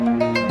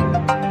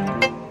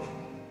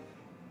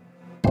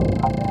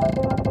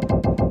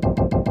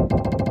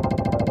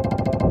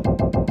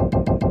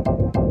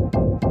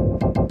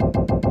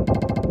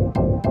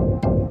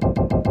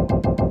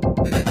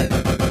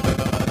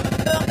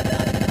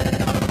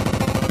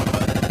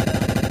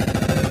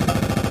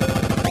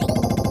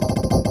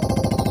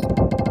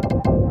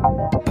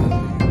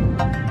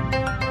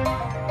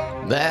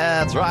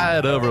That's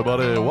right,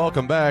 everybody.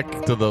 Welcome back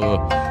to the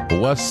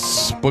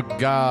West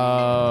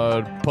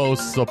Spagad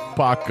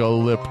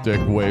post-apocalyptic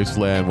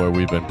wasteland where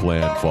we've been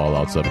playing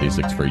Fallout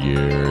 76 for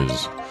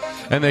years.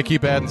 And they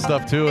keep adding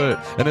stuff to it.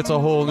 And it's a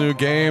whole new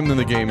game than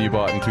the game you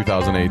bought in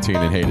 2018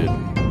 and hated.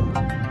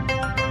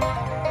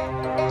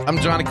 I'm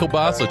Johnny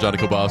Kilbasa. Johnny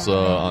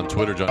Kilbasa on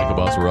Twitter. Johnny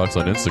Kilbasa Rocks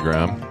on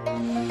Instagram.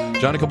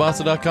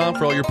 JohnnyKilbasa.com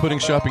for all your pudding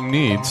shopping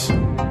needs.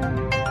 And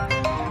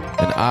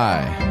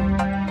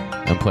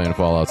I'm playing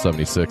Fallout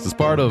 76 as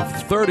part of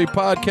 30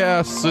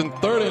 podcasts in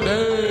 30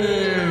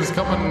 days,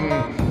 coming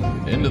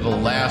into the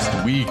last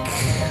week.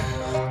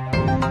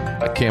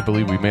 I can't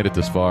believe we made it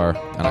this far,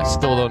 and I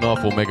still don't know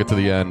if we'll make it to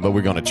the end, but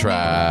we're going to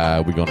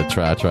try. We're going to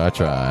try.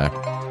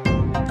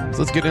 So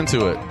let's get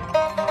into it.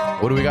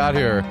 What do we got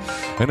here?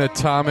 An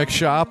Atomic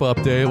Shop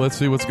update. Let's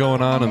see what's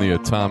going on in the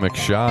Atomic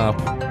Shop.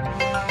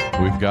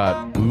 We've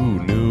got,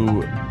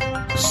 new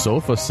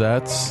sofa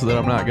sets that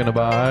I'm not going to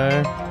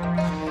buy.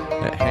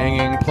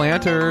 Hanging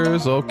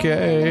planters,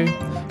 okay.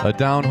 A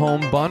down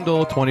home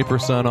bundle,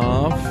 20%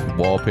 off.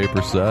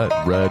 Wallpaper set,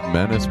 Red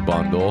Menace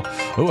bundle.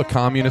 Oh, a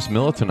communist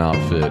militant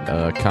outfit.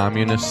 A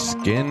communist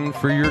skin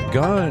for your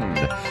gun.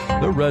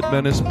 The Red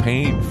Menace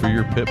paint for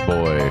your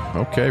Pip-Boy.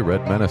 Okay,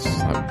 Red Menace.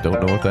 I don't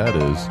know what that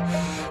is.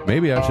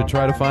 Maybe I should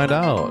try to find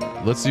out.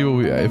 Let's see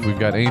if we've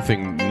got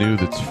anything new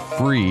that's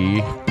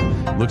free.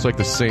 Looks like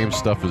the same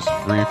stuff is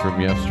free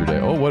from yesterday.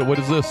 Oh, what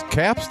is this?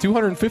 Caps?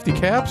 250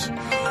 caps?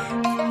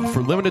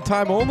 For limited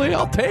time only?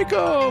 I'll take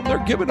them.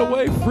 They're giving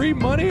away free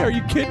money. Are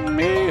you kidding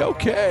me?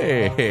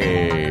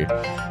 Okay.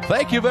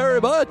 Thank you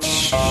very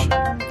much.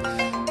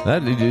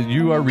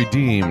 You are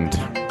redeemed.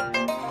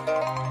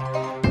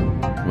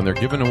 When they're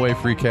giving away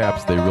free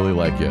caps, they really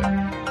like it.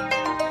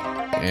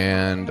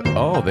 And,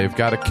 they've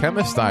got a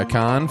chemist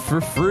icon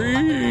for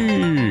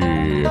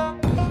free.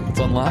 Let's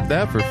unlock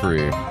that for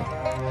free.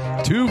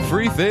 2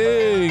 free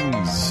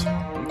things.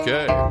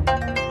 Okay.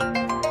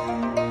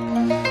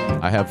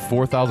 I have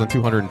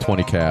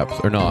 4,220 caps.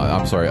 Or no,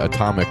 I'm sorry,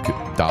 atomic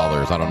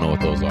dollars. I don't know what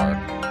those are.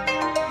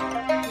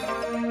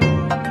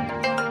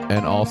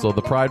 And also,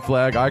 the Pride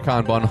Flag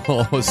icon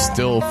bundle is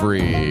still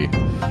free.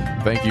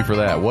 Thank you for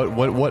that.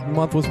 What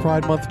month was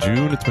Pride Month?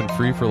 June? It's been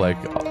free for,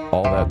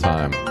 all that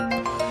time.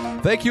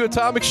 Thank you,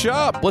 Atomic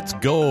Shop. Let's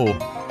go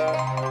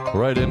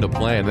right into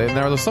playing. And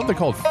there's something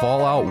called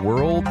Fallout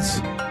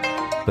Worlds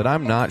that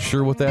I'm not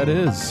sure what that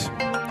is.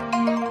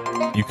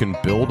 You can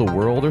build a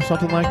world or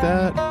something like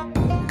that?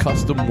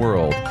 Custom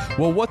world.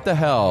 Well, what the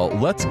hell?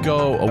 Let's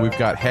go. Oh, we've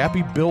got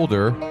Happy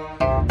Builder.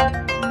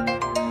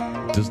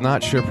 Does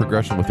not share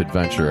progression with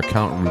adventure.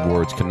 Account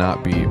rewards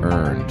cannot be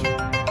earned.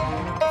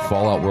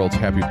 Fallout World's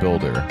Happy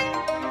Builder.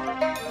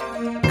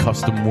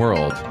 Custom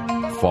world.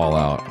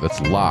 Fallout. That's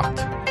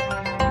locked.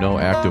 No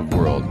active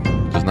world.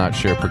 Does not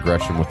share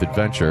progression with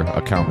adventure.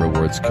 Account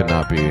rewards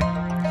cannot be.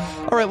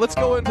 All right, let's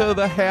go into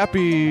the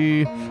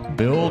Happy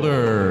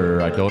Builder.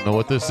 I don't know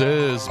what this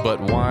is, but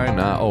why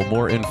not? Oh,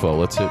 more info.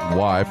 Let's hit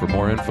Y for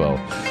more info.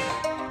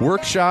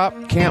 Workshop,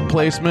 camp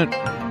placement,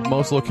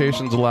 most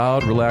locations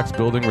allowed, relaxed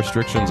building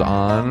restrictions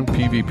on,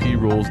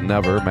 PvP rules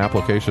never, map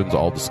locations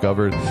all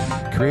discovered,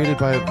 created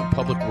by the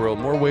public world,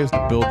 more ways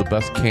to build the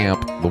best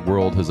camp the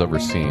world has ever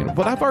seen.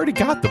 But I've already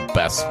got the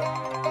best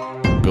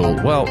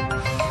build. Well,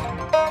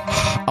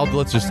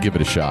 let's just give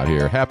it a shot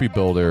here. Happy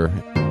Builder.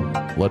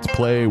 Let's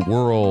play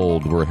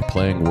World. We're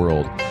playing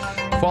World.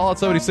 Fallout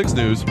 76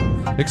 news.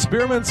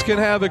 Experiments can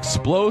have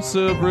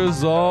explosive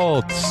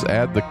results.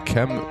 Add the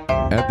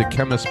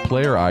chemist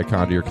player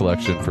icon to your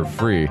collection for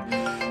free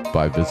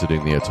by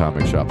visiting the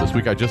Atomic Shop. This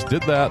week I just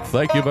did that.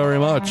 Thank you very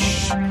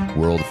much.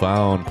 World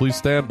found. Please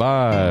stand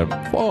by.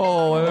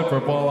 Fall in for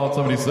Fallout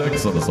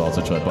 76 on the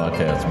Sausage Hut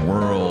Podcast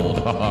World.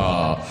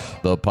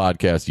 The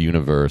podcast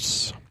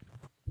universe.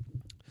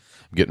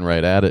 Getting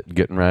right at it.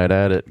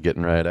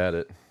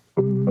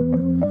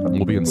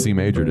 We'll be in C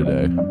major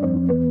today.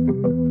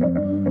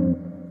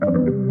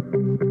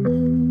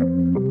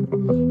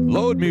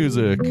 Load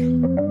music.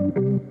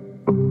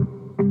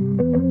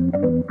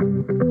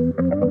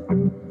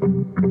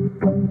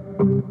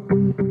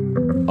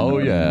 Oh,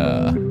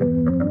 yeah.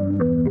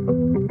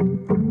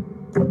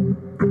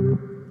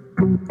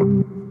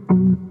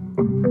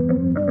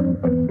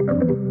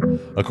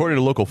 According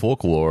to local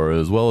folklore,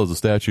 as well as the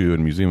statue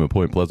and museum of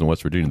Point Pleasant,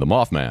 West Virginia, the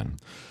Mothman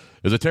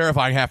is a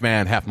terrifying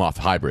half-man, half-moth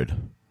hybrid.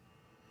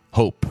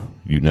 Hope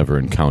you never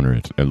encounter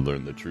it and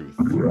learn the truth.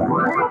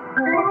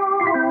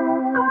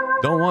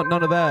 Don't want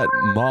none of that,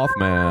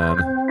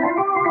 Mothman.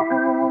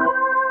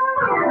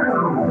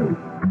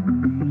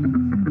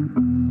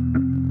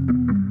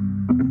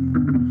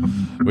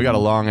 We got a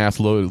long-ass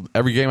load.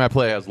 Every game I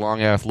play has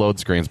long-ass load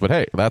screens, but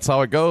hey, that's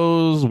how it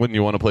goes when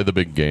you want to play the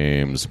big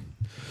games.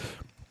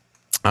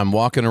 I'm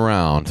walking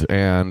around,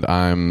 and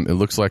it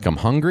looks like I'm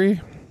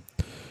hungry.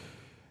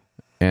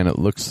 And it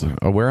looks...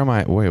 where am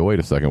I? Wait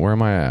a second. Where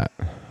am I at?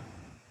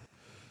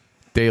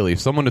 Daily.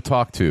 Someone to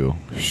talk to.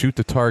 Shoot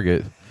the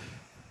target.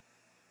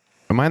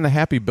 Am I in the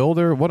Happy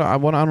Builder? I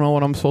don't know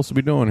what I'm supposed to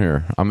be doing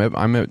here.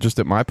 I'm just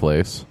at my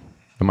place.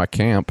 in my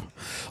camp.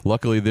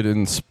 Luckily, they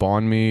didn't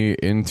spawn me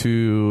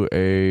into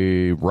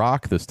a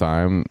rock this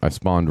time. I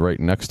spawned right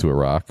next to a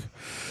rock.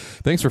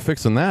 Thanks for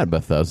fixing that,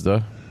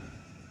 Bethesda.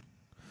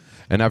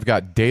 And I've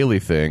got daily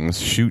things.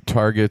 Shoot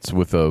targets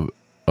with a...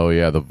 Oh,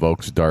 yeah, the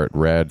Volks Dart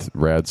Rad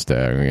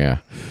Stag. Yeah.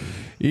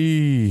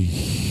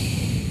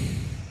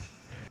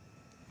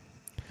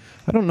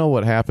 I don't know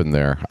what happened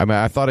there. I mean,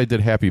 I thought I did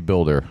Happy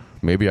Builder.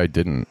 Maybe I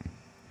didn't.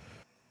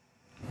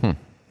 Let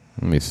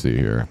me see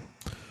here.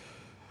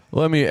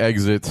 Let me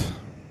exit.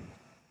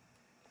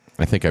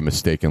 I think I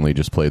mistakenly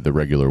just played the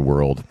regular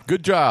world.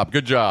 Good job,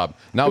 good job.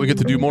 Now we get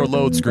to do more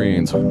load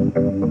screens.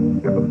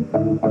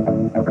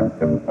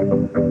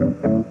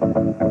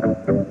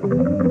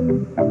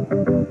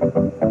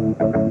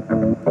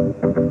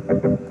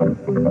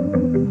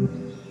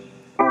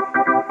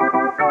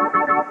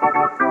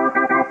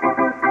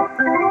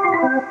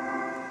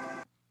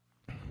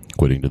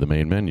 Quitting to the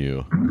main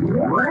menu.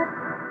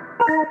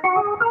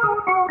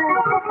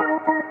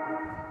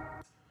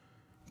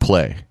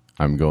 Play.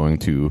 I'm going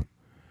to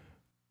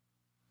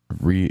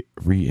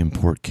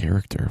re-import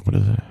character. What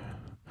is it?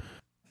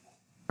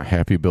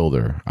 Happy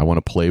Builder. I want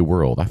to play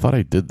world. I thought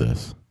I did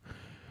this.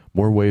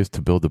 More ways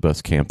to build the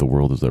best camp the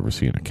world has ever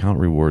seen. Account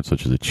rewards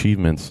such as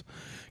achievements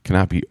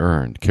cannot be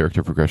earned.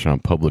 Character progression on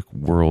public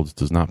worlds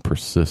does not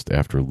persist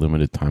after a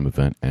limited time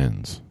event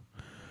ends.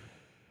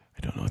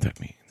 I don't know what that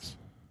means.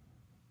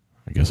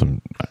 I guess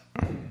I'm...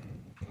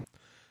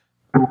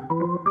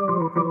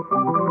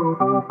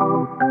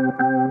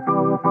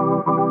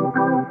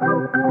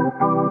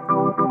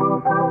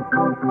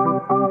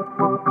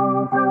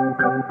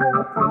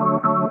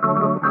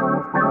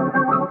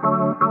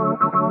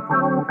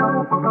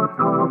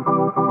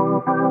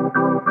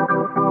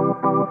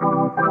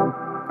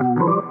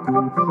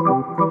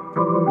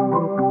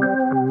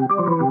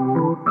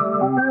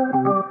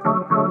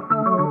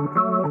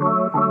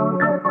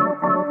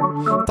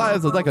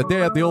 It's like a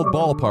day at the old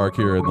ballpark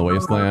here in the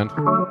wasteland.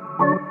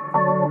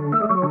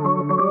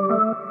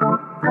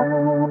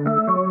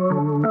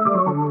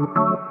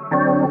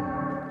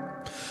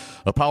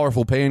 A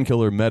powerful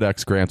painkiller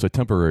Med-X grants a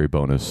temporary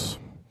bonus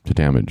to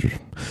damage.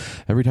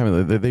 Every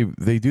time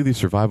they do these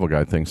survival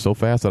guide things so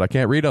fast that I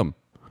can't read them.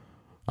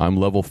 I'm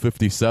level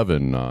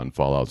 57 on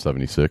Fallout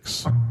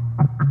 76.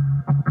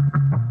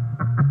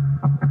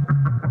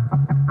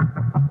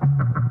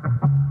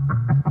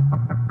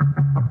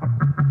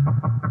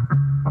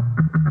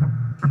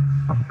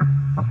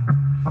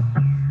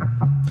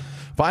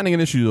 Finding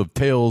an issue of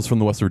Tales from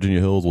the West Virginia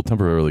Hills will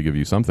temporarily give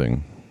you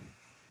something.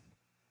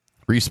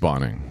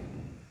 Respawning.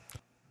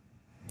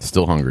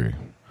 Still hungry.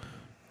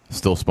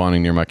 Still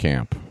spawning near my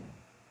camp.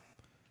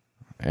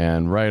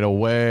 And right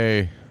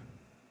away,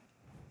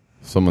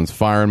 someone's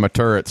firing my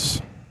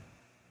turrets.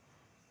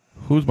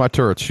 Who's my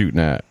turrets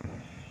shooting at?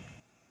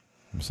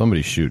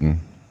 Somebody's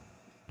shooting.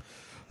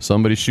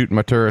 Somebody's shooting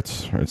my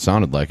turrets. Or it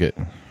sounded like it.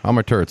 How are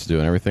my turrets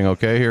doing? Everything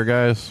okay here,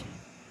 guys?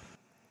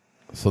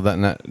 So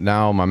that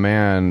now my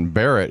man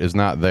Barrett is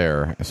not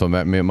there. So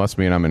that must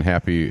mean I'm in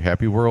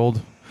happy world,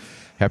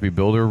 happy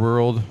builder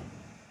world.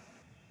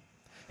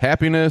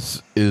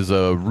 Happiness is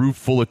a roof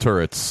full of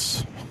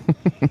turrets.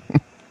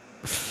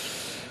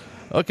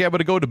 Okay, I'm going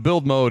to go to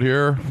build mode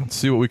here. Let's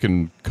see what we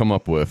can come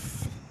up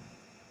with.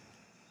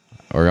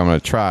 Or I'm going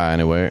to try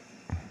anyway.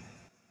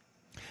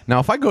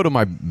 Now, if I go to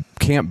my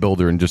camp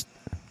builder and just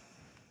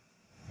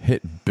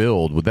hit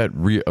build, would that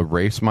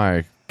erase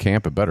my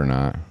camp? It better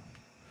not.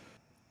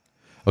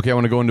 Okay, I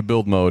want to go into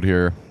build mode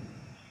here.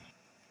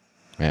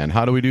 And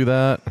how do we do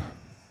that?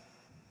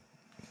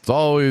 It's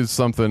always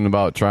something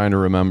about trying to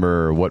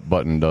remember what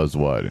button does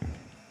what.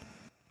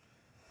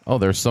 Oh,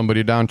 there's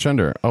somebody down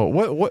Chender. Oh,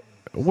 what,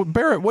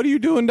 Barrett, what are you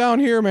doing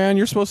down here, man?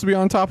 You're supposed to be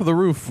on top of the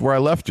roof where I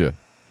left you.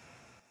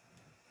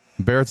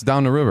 Barrett's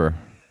down the river.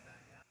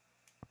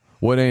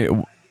 What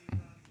ain't...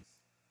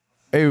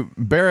 Hey,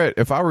 Barrett,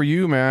 if I were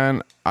you,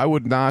 man, I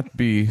would not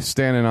be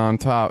standing on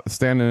top,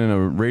 standing in a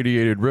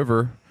radiated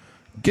river.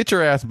 Get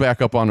your ass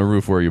back up on the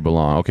roof where you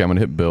belong. Okay, I'm going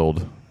to hit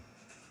build.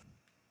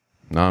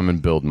 Now I'm in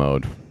build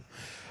mode.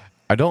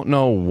 I don't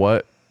know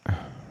what...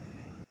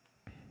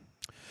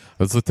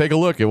 Let's take a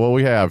look at what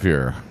we have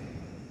here.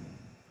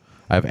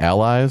 I have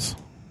allies.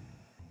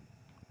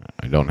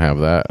 I don't have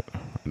that.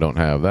 I don't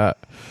have that.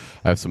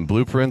 I have some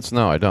blueprints.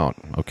 No, I don't.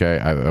 Okay,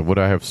 what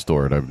do I have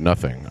stored? I have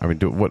nothing. I mean,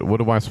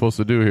 what am I supposed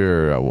to do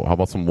here? How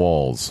about some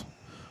walls?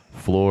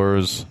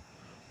 Floors,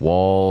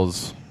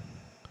 walls...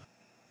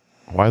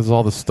 Why is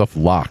all this stuff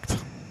locked?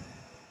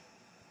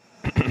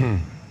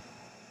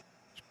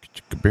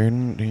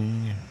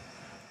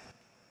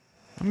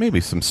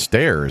 Maybe some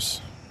stairs.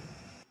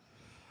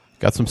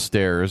 Got some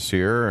stairs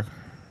here.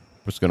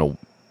 Just going to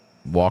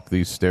walk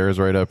these stairs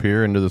right up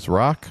here into this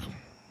rock.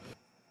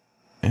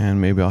 And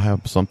maybe I'll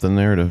have something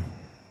there to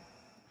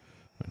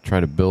try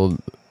to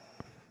build.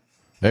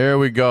 There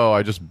we go.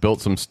 I just built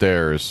some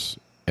stairs.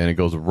 And it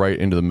goes right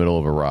into the middle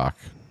of a rock.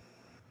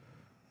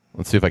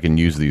 Let's see if I can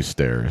use these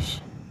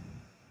stairs.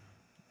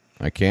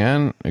 I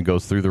can. It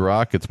goes through the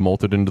rock. It's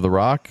molted into the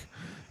rock.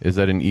 Is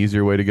that an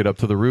easier way to get up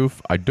to the roof?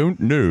 I don't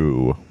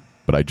know.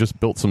 but I just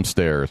built some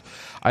stairs.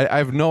 I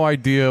have no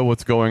idea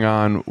what's going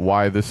on,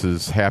 why this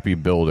is Happy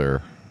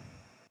Builder.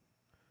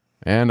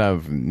 And I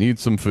need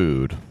some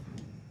food.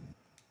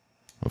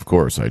 Of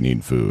course I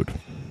need food.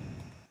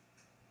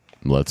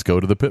 Let's go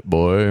to the Pit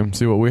Boy and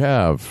see what we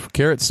have.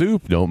 Carrot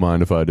soup, don't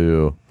mind if I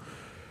do.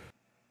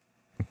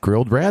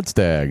 Grilled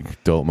radstag,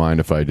 don't mind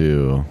if I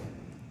do.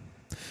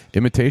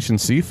 Imitation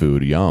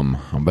seafood, yum.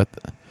 I bet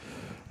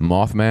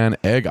Mothman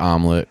egg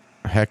omelet,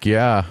 heck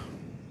yeah.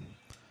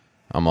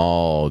 I'm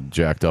all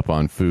jacked up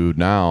on food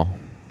now.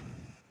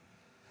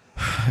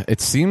 It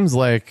seems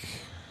like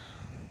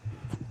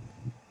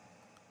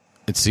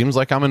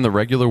I'm in the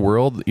regular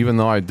world, even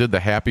though I did the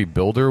Happy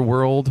Builder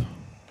world.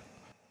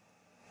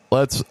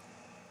 Let's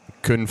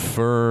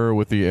confer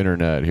with the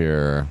internet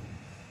here.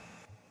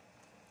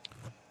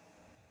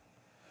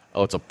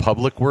 Oh, it's a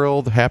public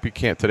world? Happy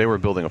Camp. Today we're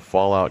building a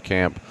Fallout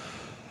camp.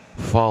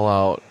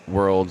 Fallout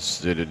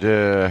worlds.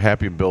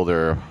 Happy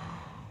Builder.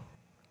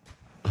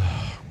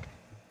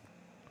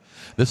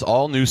 This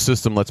all-new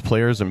system lets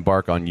players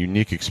embark on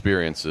unique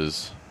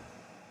experiences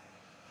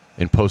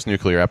in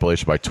post-nuclear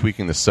Appalachia by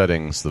tweaking the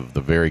settings of the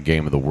very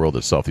game of the world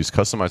itself. These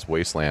customized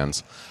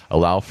wastelands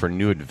allow for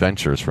new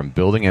adventures, from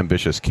building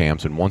ambitious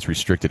camps in once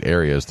restricted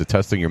areas to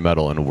testing your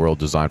mettle in a world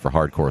designed for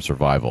hardcore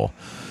survival.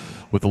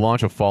 With the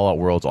launch of Fallout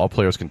Worlds, all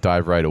players can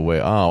dive right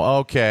away. Oh,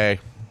 okay.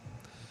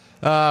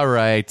 All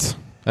right.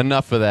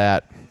 Enough of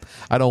that.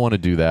 I don't want to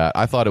do that.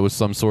 I thought it was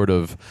some sort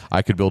of,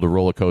 I could build a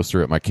roller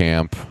coaster at my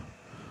camp.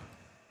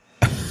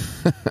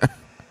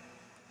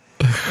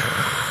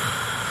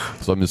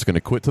 So I'm just going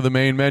to quit to the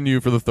main menu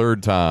for the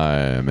third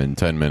time in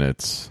 10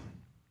 minutes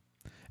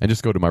and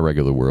just go to my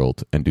regular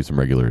world and do some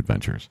regular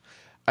adventures.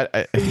 I'm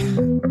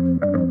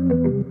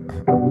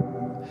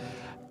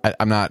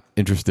not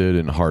interested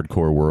in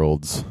hardcore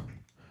worlds.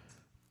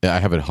 I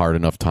have a hard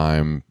enough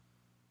time,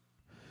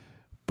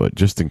 but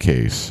just in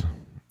case,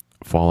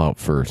 Fallout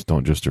first.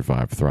 Don't just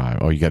survive, thrive.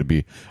 Oh, you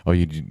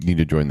need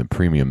to join the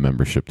premium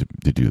membership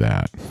to do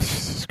that.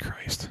 Jesus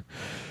Christ.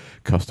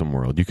 Custom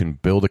world. You can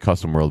build a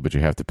custom world, but you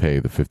have to pay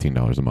the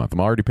 $15 a month.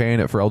 I'm already paying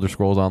it for Elder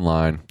Scrolls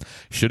Online.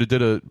 Should have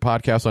did a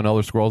podcast on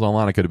Elder Scrolls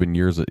Online. I could have been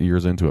years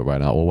into it right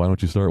now. Well, why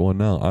don't you start one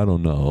now? I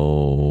don't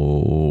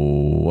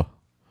know.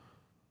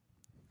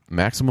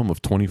 Maximum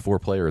of 24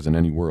 players in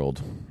any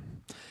world.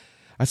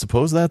 I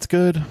suppose that's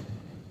good.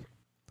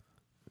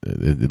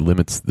 It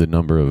limits the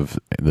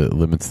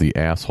limits the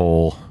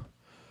asshole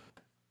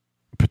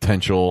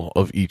potential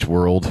of each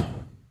world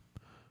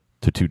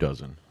to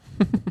 24.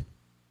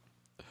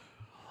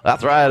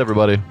 That's right,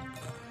 everybody.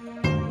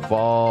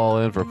 Fall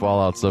in for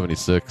Fallout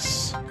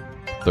 76.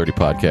 30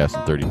 podcasts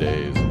in 30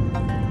 days.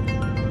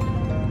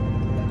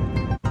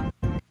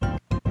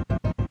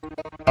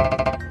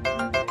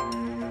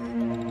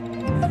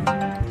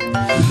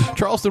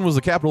 Charleston was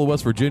the capital of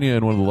West Virginia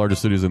and one of the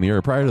largest cities in the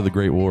area. Prior to the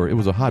Great War, it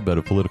was a hotbed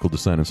of political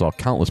dissent and saw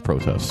countless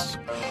protests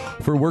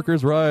for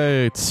workers'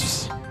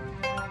 rights.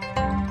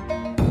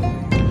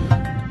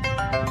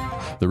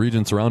 The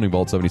region surrounding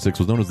Vault 76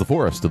 was known as the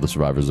Forest of the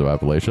Survivors of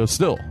Appalachia.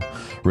 Still,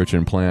 rich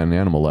in plant and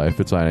animal life,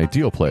 it's an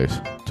ideal place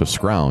to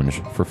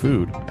scrounge for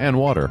food and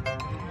water.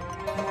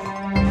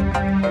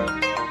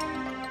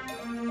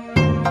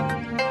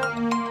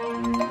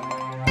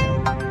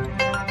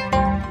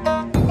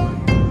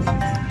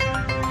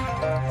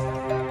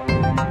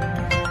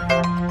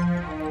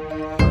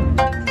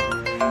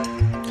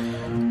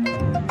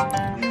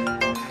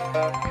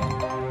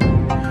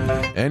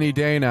 Any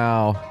day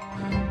now.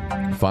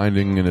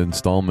 Finding an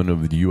installment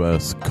of the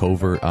U.S.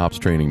 Covert Ops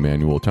Training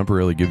Manual will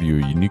temporarily give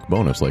you a unique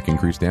bonus like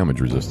increased damage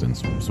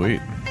resistance.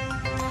 Sweet.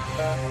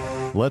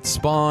 Let's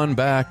spawn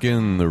back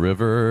in the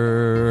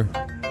river.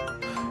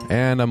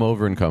 And I'm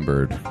over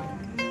encumbered.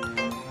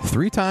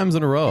 3 times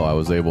in a row I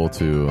was able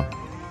to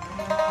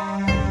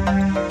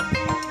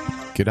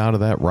get out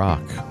of that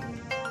rock.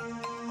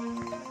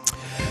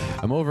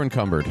 I'm over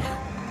encumbered.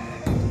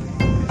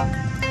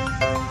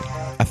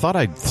 I thought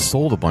I'd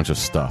sold a bunch of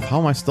stuff. How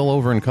am I still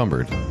over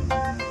encumbered?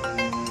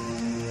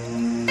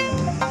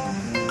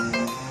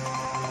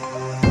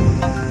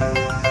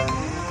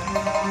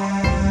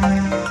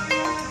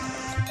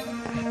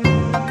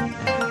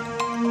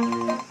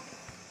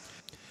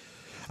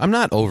 I'm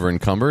not over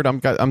encumbered.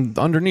 I'm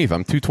underneath.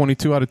 I'm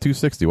 222 out of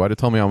 260. Why'd it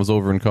tell me I was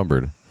over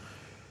encumbered?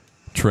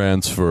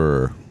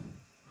 Transfer.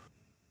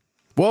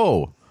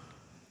 Whoa.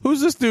 Who's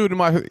this dude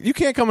you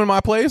can't come in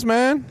my place,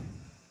 man.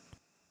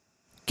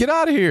 Get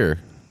out of here.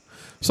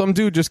 Some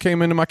dude just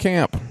came into my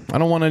camp. I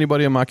don't want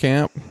anybody in my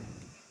camp.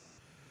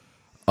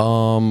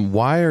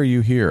 Why are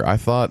you here? I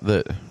thought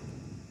that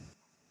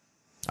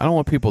I don't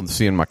want people to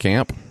see in my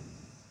camp.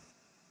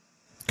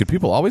 Could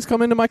people always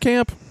come into my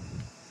camp?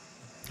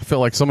 I feel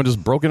like someone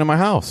just broke into my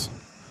house.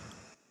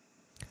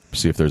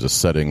 See if there's a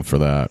setting for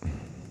that.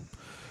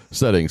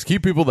 Settings.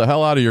 Keep people the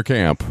hell out of your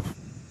camp.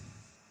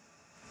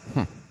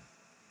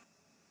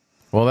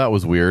 Well, that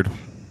was weird.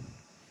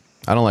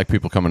 I don't like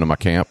people coming to my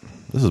camp.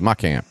 This is my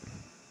camp.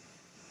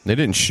 They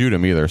didn't shoot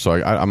him either,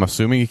 so I'm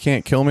assuming he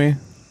can't kill me.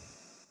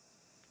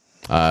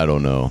 I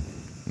don't know.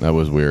 That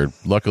was weird.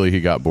 Luckily,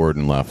 he got bored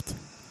and left.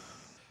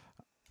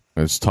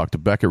 Let's talk to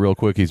Beckett real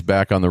quick. He's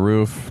back on the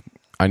roof.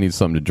 I need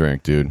something to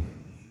drink, dude.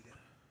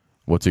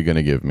 What's he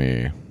gonna give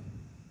me?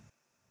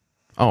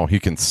 Oh, he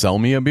can sell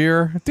me a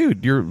beer?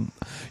 Dude,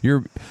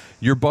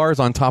 your bar's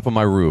on top of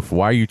my roof.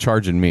 Why are you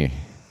charging me?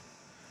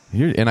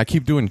 And I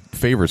keep doing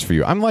favors for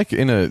you. I'm like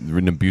in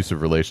an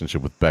abusive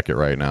relationship with Beckett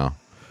right now.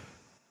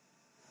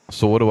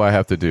 So what do I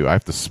have to do? I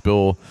have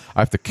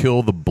to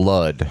kill the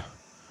blood.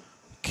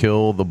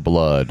 Kill the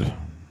blood.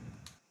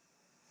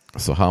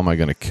 So how am I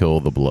going to kill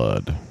the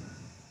blood?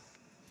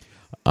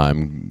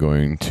 I'm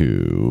going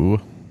to...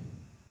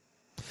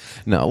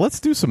 Now, let's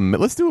do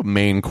a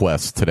main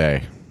quest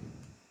today.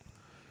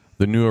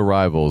 The new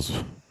arrivals.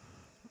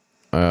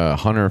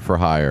 Hunter for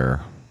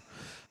hire.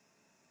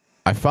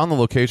 I found the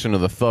location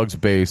of the Thugs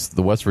base,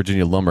 the West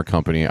Virginia Lumber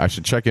Company. I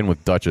should check in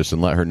with Duchess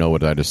and let her know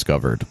what I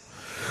discovered.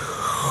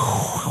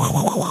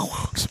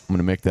 I'm going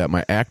to make that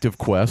my active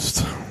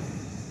quest.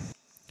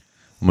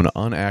 I'm going to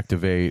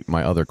unactivate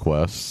my other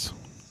quests.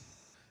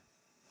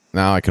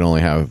 Now I can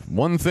only have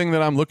one thing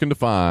that I'm looking to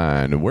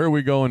find. Where are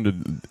we going to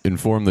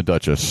inform the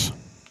Duchess?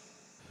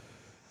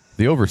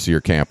 The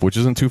Overseer camp, which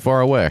isn't too far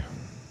away.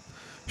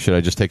 Should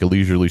I just take a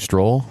leisurely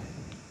stroll?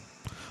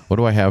 What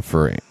do I have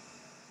for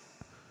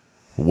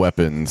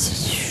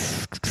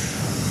weapons?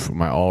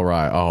 My all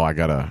right. Oh, I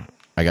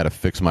gotta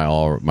fix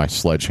my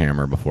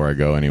sledgehammer before I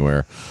go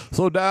anywhere.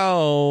 So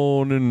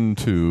down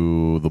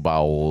into the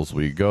bowels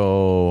we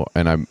go,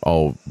 and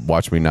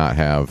watch me not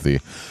have the.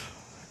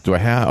 Do I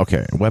have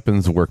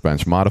weapons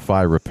workbench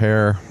modify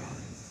repair?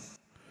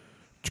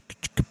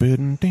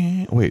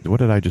 Wait, what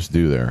did I just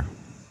do there?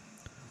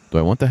 Do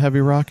I want the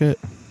heavy rocket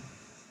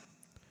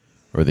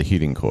or the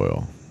heating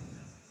coil?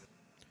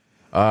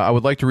 I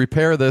would like to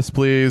repair this,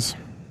 please.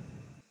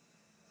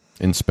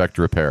 Inspect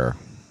repair.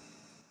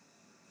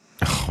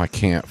 Oh, I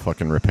can't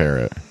fucking repair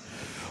it.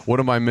 What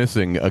am I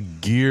missing?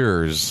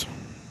 Gears.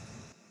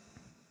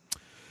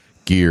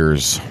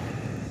 Gears.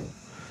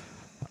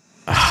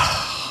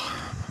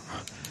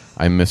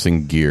 I'm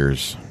missing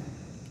gears.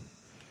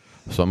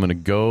 So I'm going to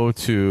go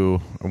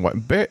to...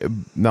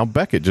 Now,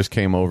 Beckett just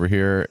came over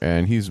here,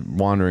 and he's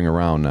wandering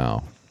around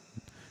now.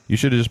 You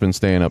should have just been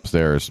staying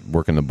upstairs,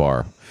 working the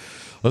bar.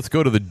 Let's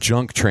go to the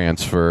junk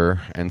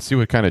transfer and see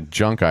what kind of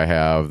junk I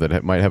have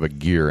that might have a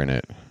gear in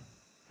it.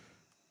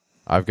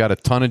 I've got a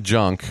ton of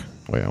junk.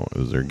 Wait,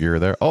 is there gear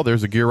there? Oh,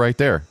 there's a gear right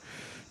there.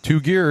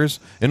 2 gears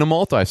in a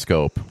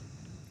multi-scope.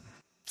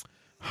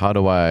 How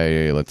do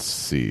I... Let's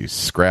see.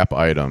 Scrap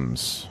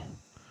items.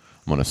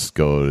 I'm going to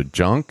go to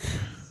junk.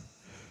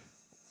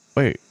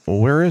 Wait, well,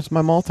 where is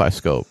my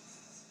multi-scope?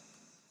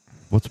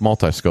 What's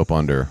multi-scope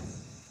under?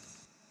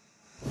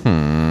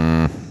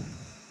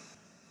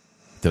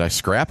 Did I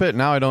scrap it?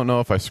 Now I don't know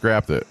if I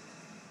scrapped it.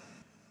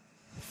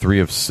 3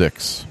 of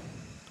 6.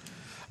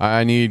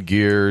 I need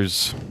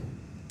gears.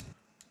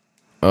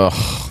 Ugh,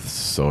 this is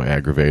so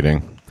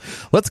aggravating.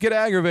 Let's get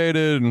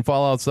aggravated in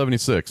Fallout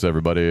 76,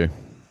 everybody.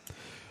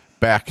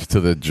 Back to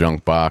the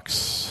junk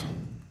box.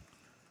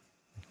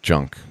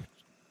 Junk.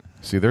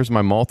 See, there's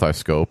my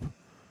multi-scope.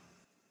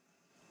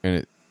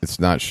 And it's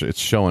not it's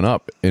showing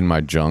up in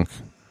my junk,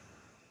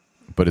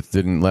 but it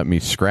didn't let me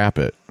scrap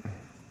it.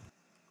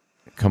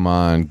 Come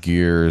on,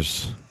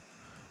 gears.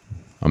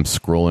 I'm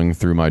scrolling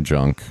through my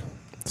junk.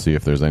 See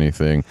if there's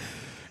anything.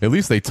 At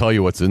least they tell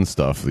you what's in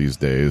stuff these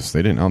days.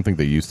 I don't think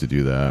they used to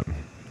do that.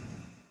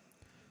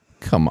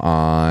 Come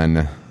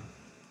on.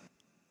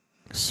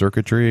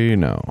 Circuitry?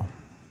 No.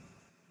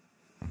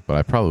 But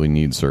I probably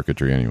need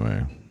circuitry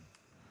anyway.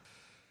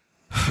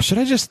 Should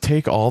I just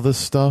take all this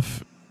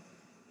stuff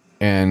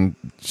and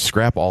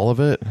scrap all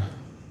of it?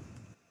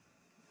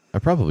 I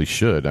probably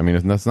should. I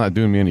mean, that's not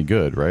doing me any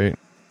good, right?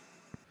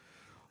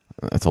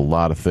 That's a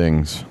lot of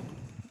things.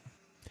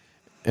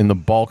 And the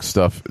bulk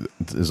stuff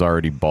is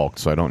already bulked,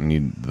 so I don't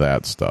need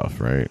that stuff,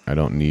 right? I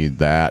don't need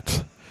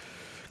that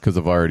because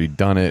I've already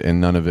done it,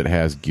 and none of it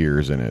has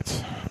gears in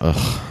it.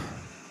 Ugh.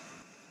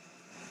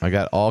 I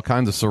got all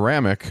kinds of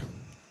ceramic.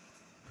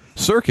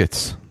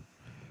 Circuits.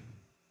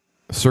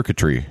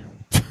 Circuitry.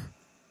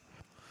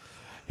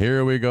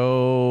 Here we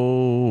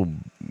go.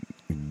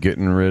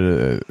 Getting rid of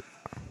it.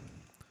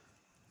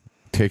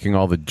 Taking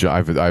all the...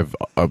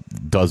 I've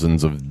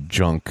dozens of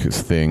junk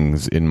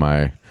things in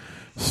my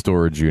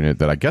storage unit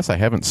that I guess I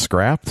haven't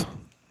scrapped.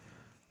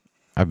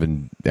 I've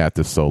been at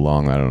this so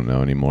long, I don't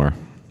know anymore.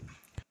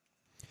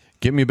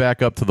 Get me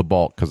back up to the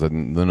bulk, because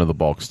none of the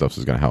bulk stuff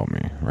is going to help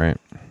me, right?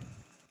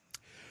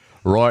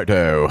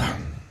 Righto.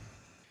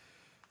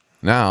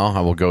 Now, I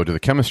will go to the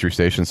chemistry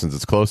station since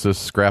it's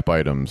closest. Scrap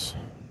items.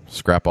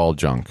 Scrap all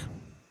junk.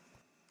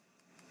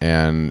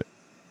 And...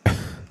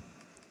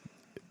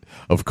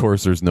 of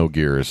course, there's no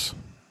gears.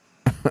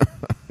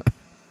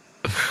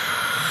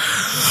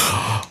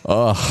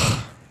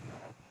 Ugh.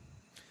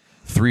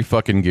 3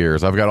 fucking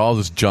gears. I've got all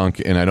this junk,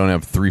 and I don't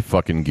have 3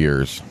 fucking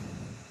gears.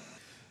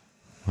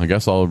 I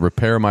guess I'll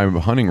repair my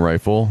hunting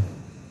rifle.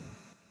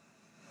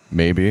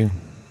 Maybe.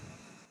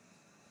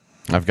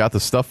 I've got the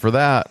stuff for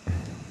that.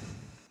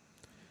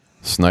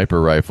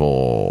 Sniper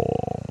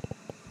rifle.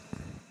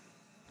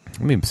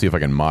 Let me see if I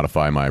can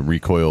modify my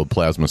recoiled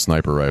plasma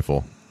sniper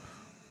rifle.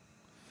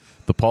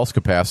 The pulse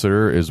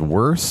capacitor is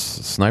worse.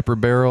 Sniper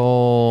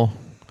barrel.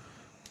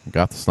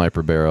 Got the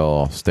sniper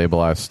barrel.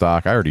 Stabilized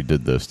stock. I already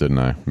did this, didn't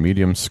I?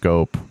 Medium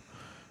scope.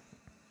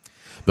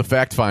 The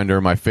fact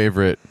finder, my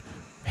favorite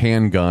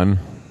handgun.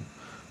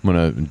 I'm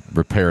going to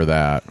repair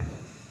that.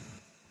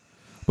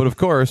 But of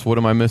course, what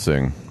am I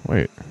missing?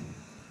 Wait.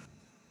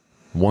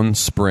 One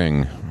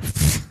spring.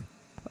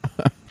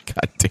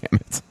 God damn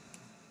it.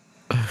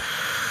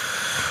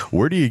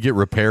 Where do you get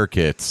repair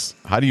kits?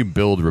 How do you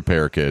build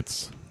repair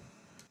kits?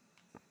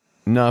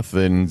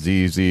 Nothing's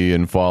easy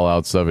in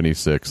Fallout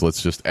 76.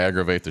 Let's just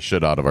aggravate the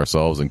shit out of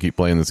ourselves and keep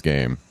playing this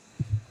game.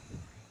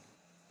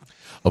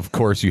 Of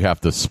course, you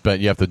have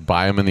to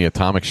buy them in the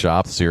atomic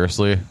shop.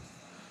 Seriously?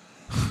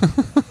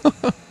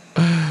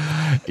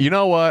 You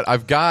know what?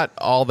 I've got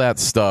all that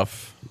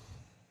stuff.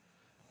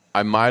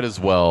 I might as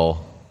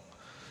well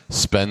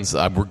spend.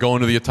 We're going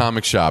to the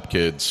atomic shop,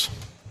 kids.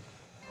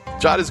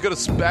 Jod is going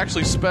to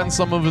actually spend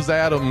some of his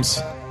atoms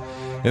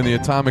in the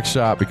atomic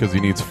shop because he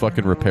needs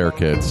fucking repair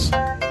kits.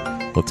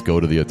 Let's go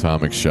to the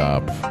atomic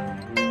shop.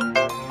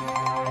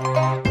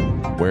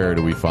 Where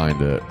do we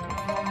find it?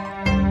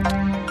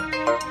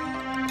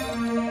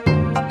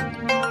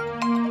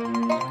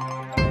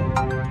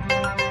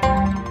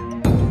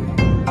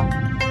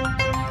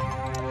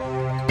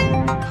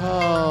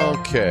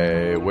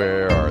 Okay,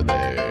 where are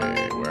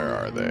they? Where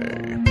are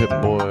they?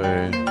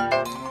 Pip-Boy.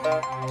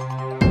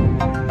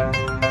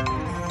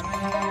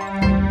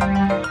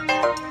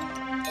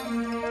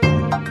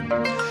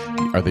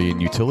 Are they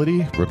in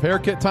utility? Repair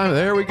kit time?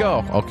 There we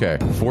go. Okay,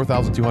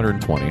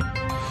 4,220.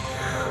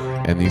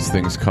 And these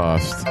things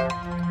cost...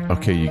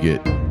 Okay, you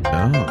get...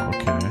 Oh,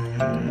 okay.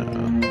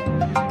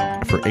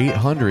 For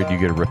 800, you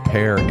get a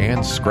repair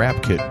and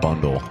scrap kit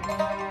bundle.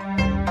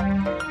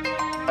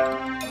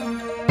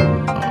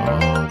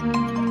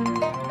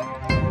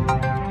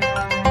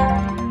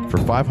 For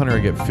 500, I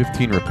get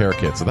 15 repair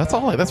kits. So that's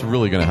all. That's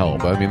really going to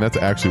help. I mean, that's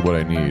actually what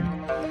I need.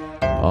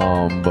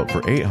 But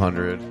for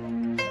 800...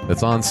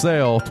 It's on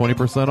sale,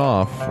 20%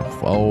 off.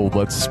 Oh,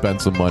 let's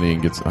spend some money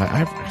and get some...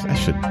 I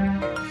should...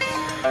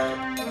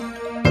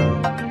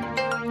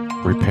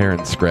 Repair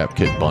and scrap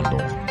kit bundle.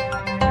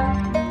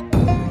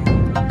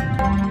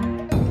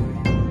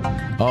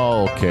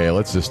 Okay,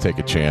 let's just take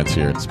a chance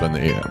here and spend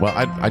the... Well,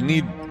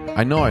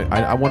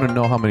 I want to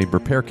know how many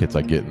repair kits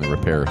I get in the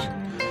repairs.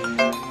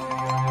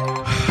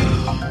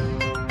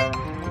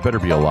 It better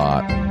be a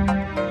lot.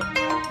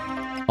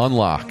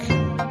 Unlock.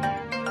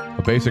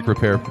 A basic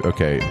repair...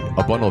 Okay,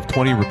 a bundle of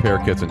 20 repair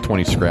kits and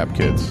 20 scrap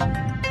kits.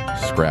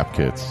 Scrap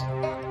kits.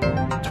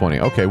 20.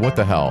 Okay, what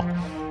the hell?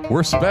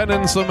 We're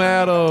spending some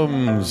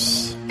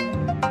atoms.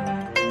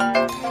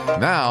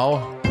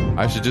 Now,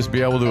 I should just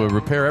be able to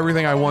repair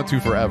everything I want to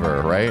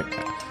forever, right?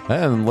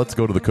 And let's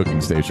go to the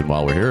cooking station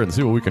while we're here and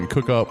see what we can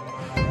cook up.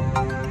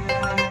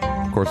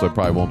 Of course, I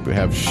probably won't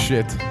have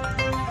shit.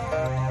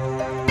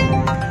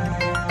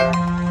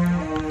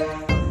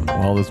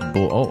 All this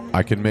bull. Oh,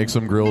 I can make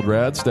some grilled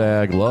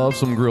radstag. Love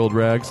some grilled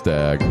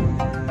radstag.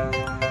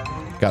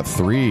 Got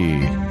 3.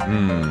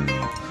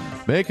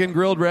 Making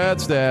grilled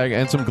radstag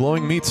and some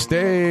glowing meat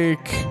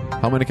steak.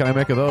 How many can I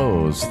make of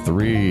those?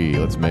 3.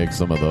 Let's make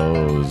some of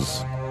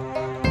those.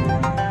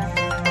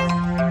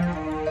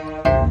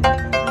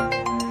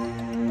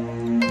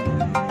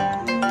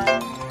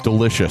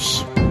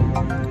 Delicious.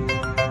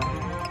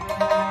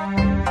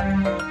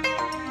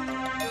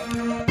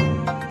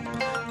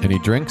 Any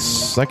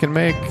drinks I can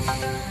make?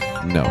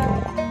 No.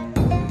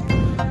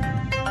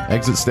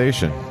 Exit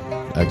station.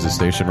 Exit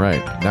station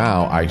right.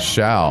 Now I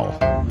shall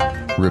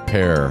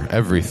repair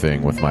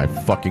everything with my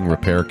fucking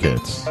repair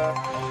kits.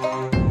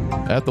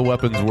 At the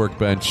weapons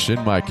workbench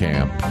in my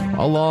camp.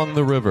 Along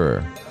the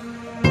river.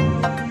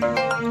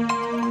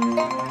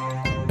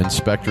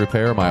 Inspect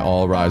repair my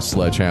all-rise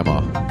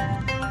sledgehammer.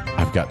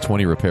 I've got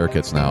 20 repair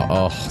kits now.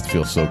 Oh, it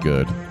feels so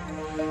good.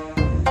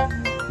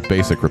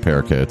 Basic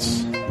repair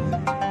kits.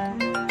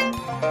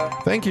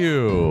 Thank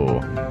you.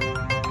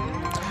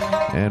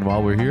 And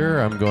while we're here,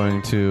 I'm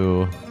going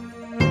to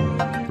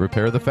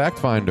repair the fact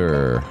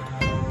finder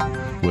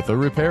with a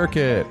repair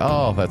kit.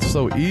 Oh, that's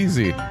so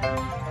easy.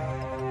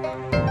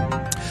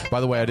 By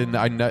the way, I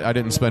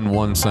didn't spend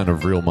 1 cent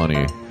of real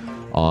money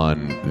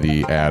on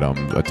the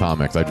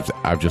atomics.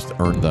 I've just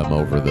earned them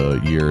over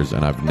the years,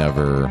 and I've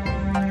never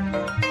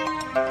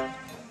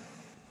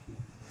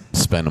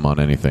spent them on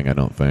anything, I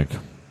don't think.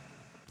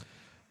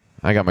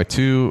 I got my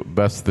 2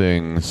 best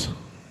things.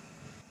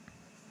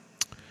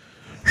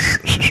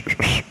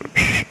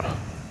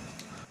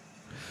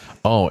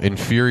 Oh,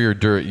 inferior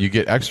dirt. You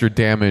get extra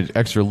damage,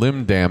 extra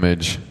limb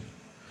damage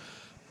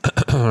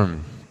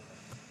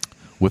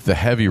with the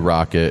heavy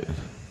rocket,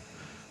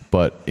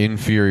 but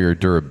inferior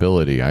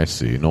durability. I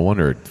see. No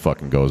wonder it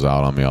fucking goes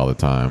out on me all the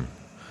time.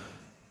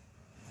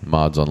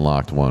 Mods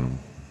unlocked 1.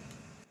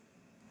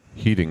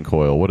 Heating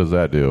coil. What does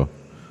that do?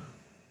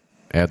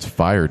 Adds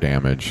fire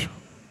damage,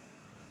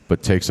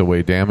 but takes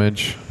away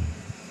damage.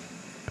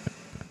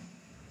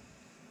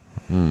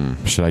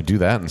 Should I do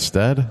that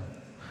instead?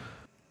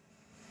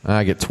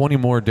 I get 20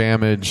 more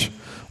damage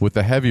with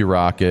the heavy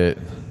rocket,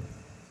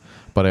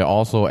 but I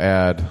also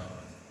add,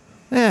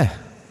 that'll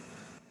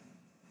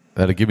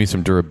give me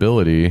some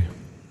durability,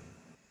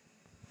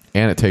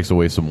 and it takes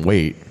away some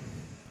weight.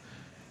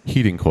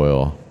 Heating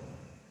coil.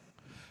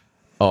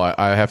 Oh,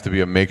 I have to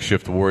be a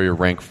makeshift warrior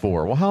rank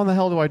 4. Well, how in the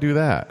hell do I do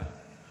that?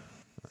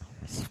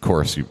 Of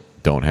course you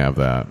don't have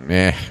that.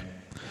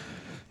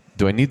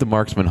 Do I need the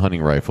marksman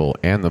hunting rifle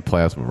and the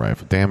plasma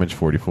rifle? Damage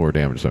 44,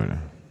 damage 70.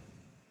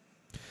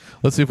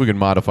 Let's see if we can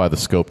modify the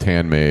scoped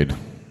handmade.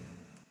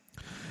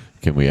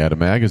 Can we add a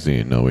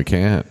magazine? No, we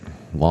can't.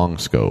 Long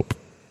scope.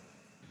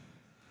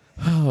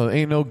 Oh,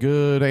 ain't no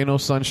good. Ain't no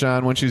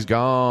sunshine when she's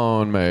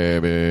gone,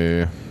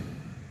 maybe.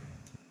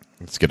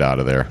 Let's get out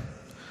of there.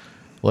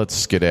 Let's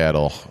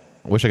skedaddle.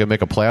 Wish I could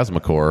make a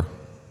plasma core.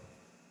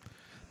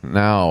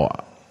 Now,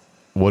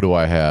 what do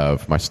I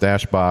have? My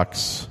stash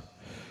box.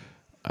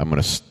 I'm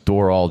going to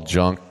store all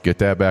junk, get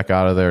that back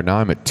out of there. Now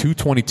I'm at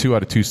 222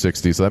 out of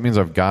 260, so that means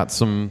I've got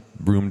some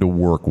room to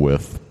work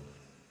with.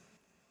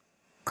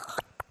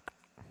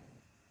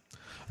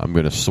 I'm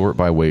going to sort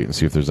by weight and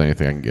see if there's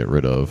anything I can get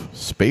rid of.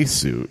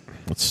 Spacesuit.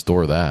 Let's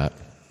store that.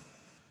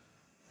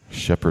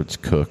 Shepherd's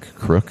crook.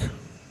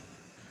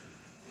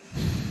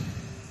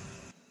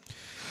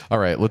 All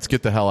right, let's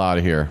get the hell out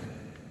of here.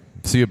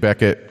 See you,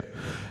 Beckett.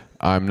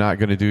 I'm not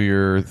going to do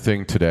your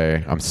thing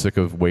today. I'm sick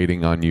of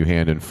waiting on you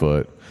hand and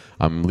foot.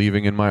 I'm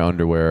leaving in my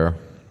underwear,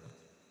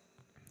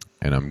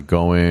 and I'm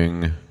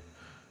going.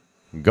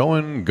 I'm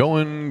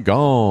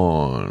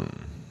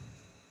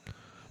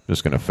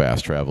just going to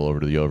fast travel over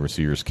to the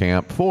Overseer's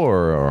camp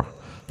for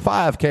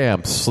 5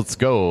 camps. Let's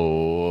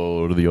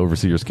go to the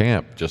Overseer's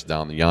camp, just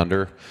down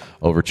yonder,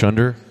 over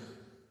Chunder.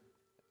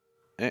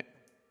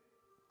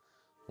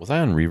 Was I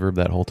on reverb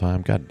that whole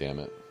time? God damn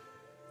it.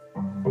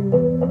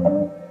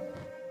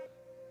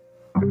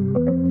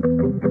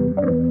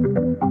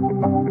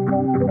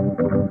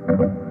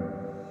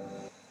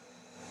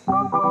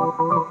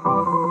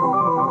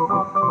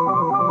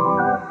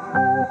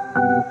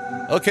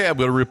 Okay, I'm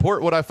going to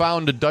report what I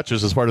found to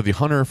Duchess as part of the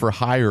Hunter for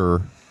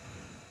Hire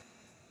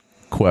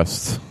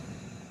quest.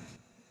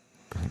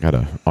 I got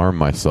to arm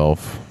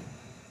myself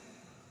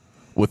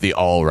with the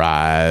All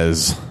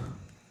Rise,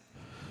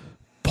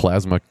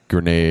 plasma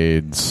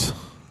grenades,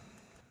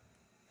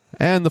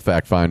 and the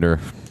Fact Finder,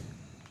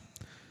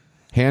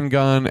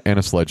 handgun, and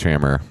a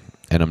sledgehammer.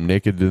 And I'm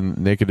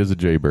naked as a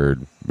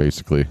jaybird,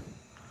 basically.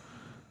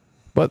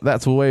 But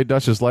that's the way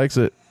Duchess likes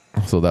it,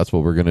 so that's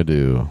what we're going to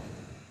do.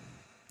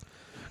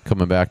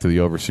 Coming back to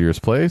the Overseer's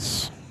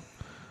place,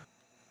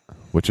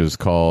 which is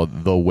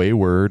called the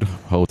Wayward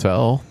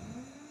Hotel.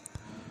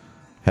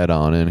 Head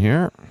on in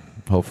here.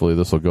 Hopefully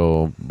this will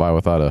go by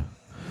without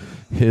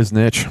his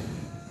niche.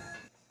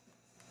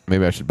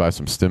 Maybe I should buy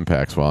some stim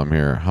packs while I'm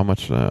here. How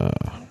much?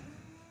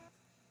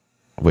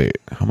 Wait,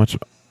 how much?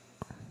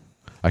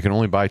 I can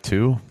only buy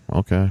 2?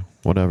 Okay,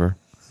 whatever.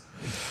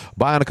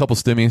 Buying a couple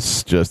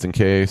stimmies just in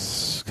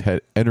case.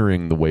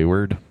 Entering the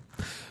Wayward.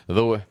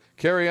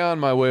 Carry on,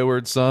 my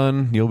wayward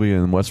son. You'll be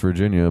in West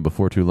Virginia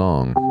before too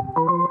long.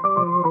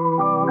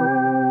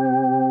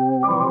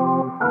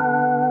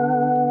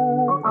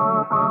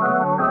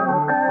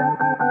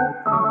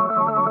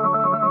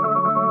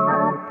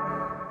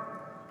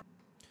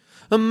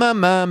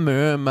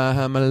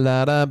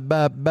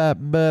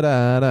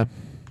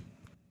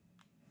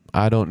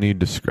 I don't need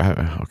to describe.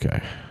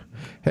 Okay.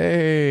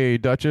 Hey,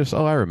 Duchess.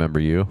 Oh, I remember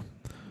you.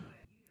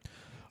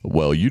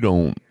 Well, you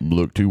don't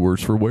look too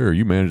worse for wear.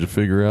 You managed to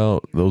figure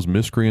out those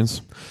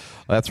miscreants.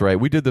 That's right.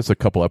 We did this a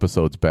couple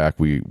episodes back.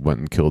 We went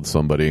and killed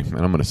somebody. And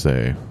I'm going to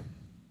say,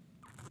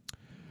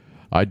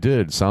 I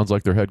did. Sounds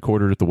like they're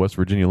headquartered at the West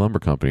Virginia Lumber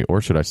Company. Or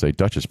should I say,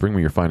 Duchess, bring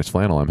me your finest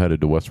flannel. I'm headed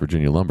to West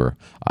Virginia Lumber.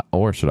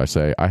 Or should I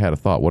say, I had a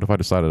thought. What if I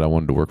decided I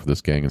wanted to work for this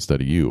gang instead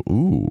of you?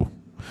 Ooh.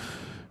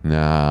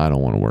 Nah, I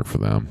don't want to work for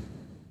them.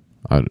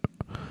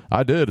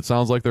 I did. It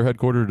sounds like they're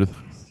headquartered.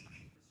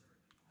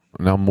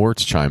 Now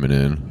Mort's chiming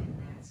in.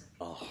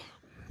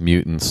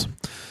 Mutants.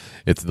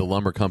 It's the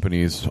lumber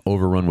company's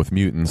overrun with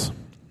mutants.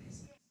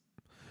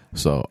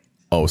 So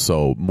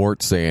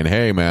Mort's saying,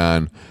 hey,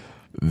 man,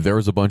 there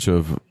was a bunch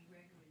of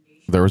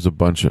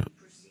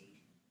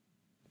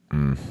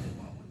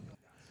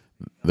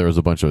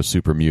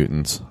super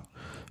mutants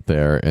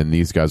there, and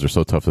these guys are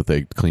so tough that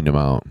they cleaned them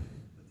out.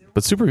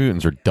 But super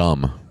mutants are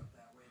dumb.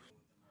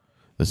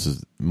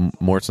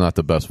 Mort's not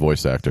the best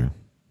voice actor.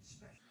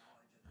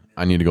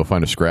 I need to go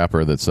find a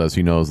scrapper that says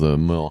he knows the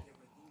mill.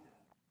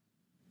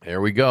 Here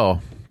we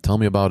go. Tell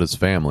me about his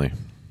family.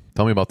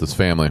 Tell me about this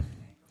family.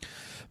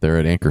 They're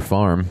at Anchor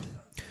Farm.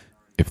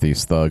 If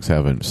these thugs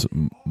haven't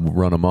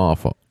run them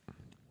off.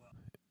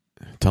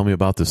 Tell me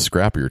about this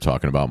scrapper you're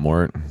talking about,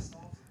 Mort.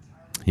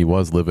 He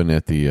was living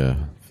at the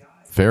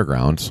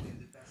fairgrounds.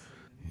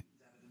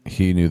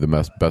 He knew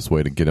the best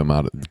way to get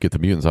the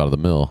mutants out of the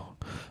mill,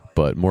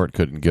 but Mort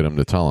couldn't get him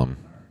to tell him.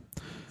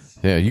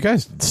 Yeah, you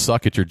guys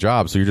suck at your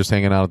job, so you're just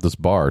hanging out at this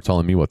bar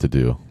telling me what to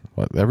do.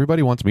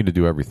 Everybody wants me to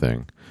do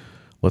everything.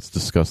 Let's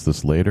discuss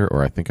this later,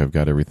 or I think I've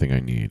got everything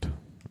I need.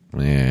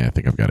 I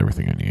think I've got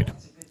everything I need.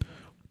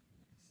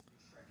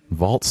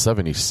 Vault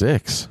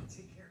 76.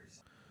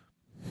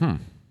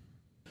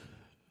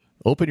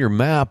 Open your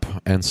map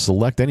and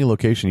select any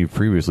location you've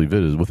previously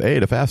visited with A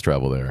to fast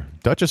travel there.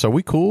 Duchess, are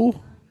we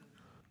cool?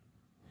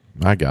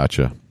 I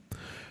gotcha.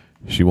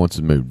 She wants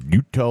to move.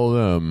 You tell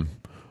them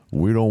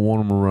we don't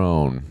want them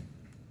around.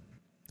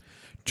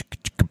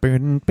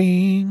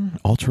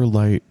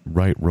 Ultralight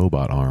right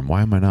robot arm.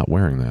 Why am I not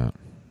wearing that?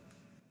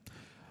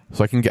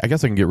 So I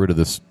guess I can get rid of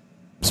this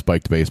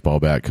spiked baseball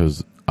bat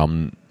because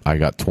I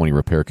got 20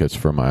 repair kits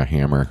for my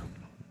hammer.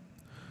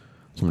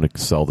 So I'm going to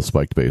sell the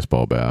spiked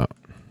baseball bat.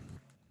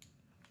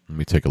 Let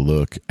me take a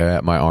look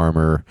at my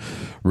armor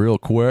real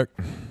quick.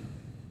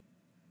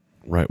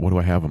 Right, what do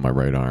I have on my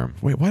right arm?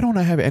 Wait, why don't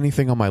I have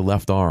anything on my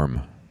left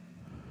arm?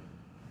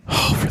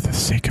 Oh, for the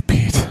sake of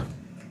Pete.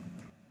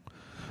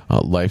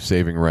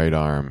 Life-saving right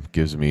arm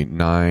gives me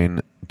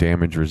 9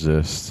 damage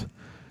resist,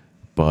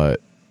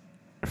 but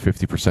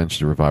 50%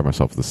 to revive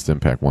myself with a stim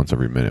pack once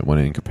every minute. When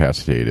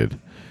incapacitated,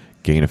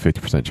 gain a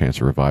 50% chance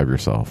to revive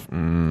yourself.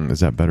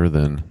 Is that better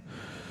than...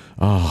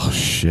 Oh,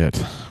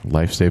 shit.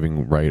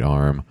 Life-saving right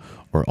arm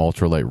or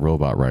ultralight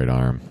robot right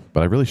arm.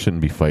 But I really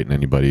shouldn't be fighting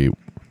anybody.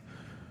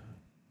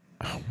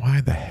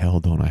 Why the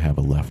hell don't I have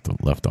a left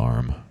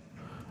arm?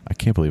 I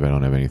can't believe I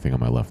don't have anything on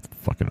my left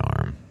fucking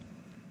arm.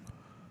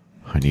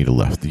 I need a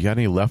left. You got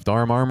any left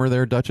arm armor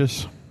there,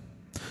 Duchess?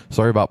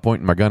 Sorry about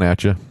pointing my gun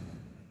at you.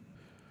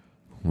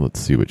 Let's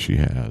see what she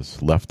has.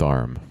 Left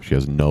arm. She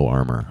has no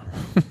armor.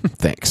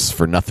 Thanks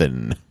for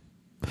nothing.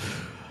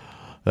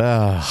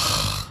 Back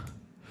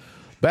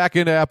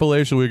into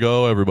Appalachia we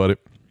go, everybody.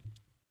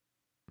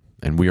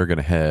 And we are going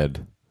to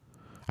head,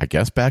 I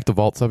guess, back to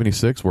Vault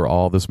 76 where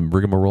all this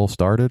rigmarole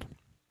started.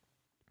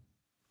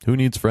 Who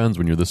needs friends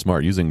when you're this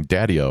smart? Using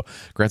Daddio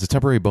grants a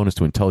temporary bonus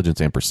to intelligence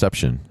and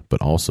perception,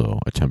 but also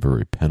a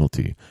temporary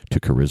penalty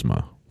to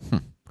charisma.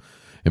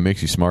 It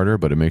makes you smarter,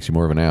 but it makes you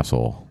more of an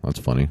asshole. That's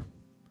funny.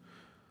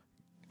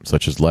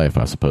 Such is life,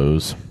 I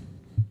suppose.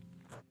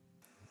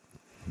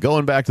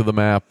 Going back to the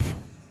map.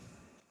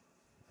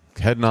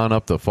 Heading on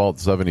up to Vault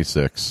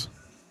 76.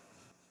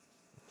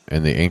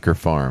 And the Anchor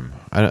Farm.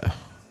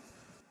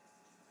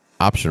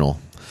 Optional.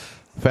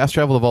 Fast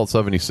travel to Vault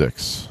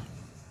 76.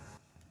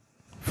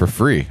 For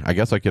free. I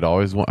guess I could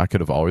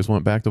have always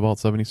went back to Vault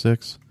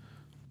 76.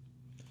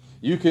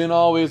 You can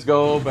always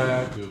go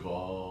back to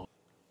Vault.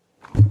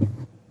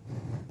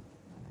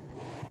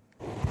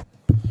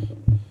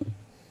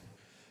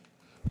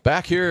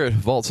 Back here at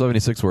Vault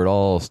 76 where it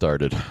all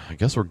started. I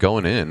guess we're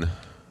going in.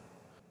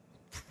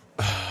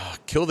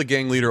 Kill the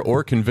gang leader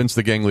or convince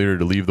the gang leader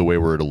to leave the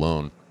Wayward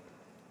alone.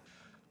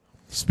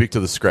 Speak to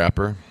the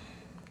scrapper.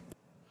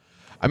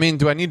 I mean,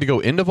 do I need to go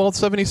into Vault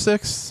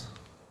 76?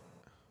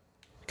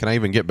 Can I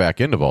even get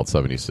back into Vault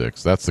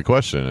 76? That's the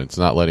question. It's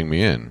not letting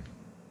me in.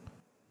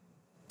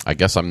 I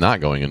guess I'm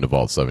not going into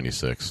Vault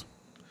 76.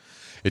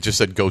 It just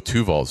said go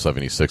to Vault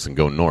 76 and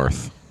go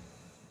north.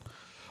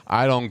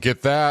 I don't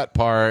get that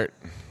part.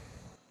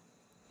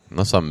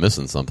 Unless I'm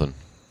missing something.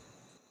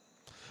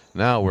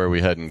 Now where are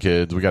we heading,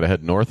 kids? We got to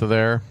head north of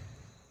there.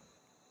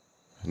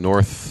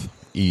 Northwest.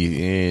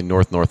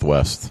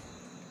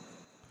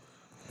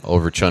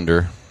 Over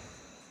Chunder.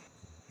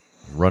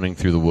 Running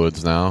through the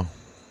woods now.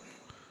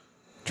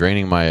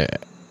 Draining my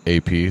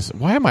APs.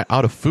 Why am I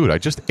out of food? I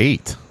just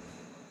ate.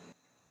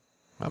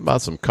 How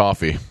about some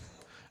coffee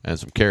and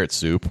some carrot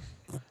soup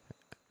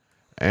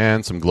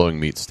and some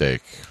glowing meat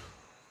steak?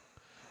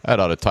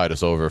 That ought to tide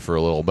us over for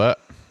a little bit.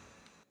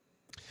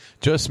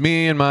 Just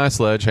me and my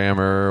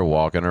sledgehammer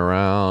walking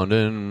around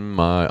in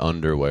my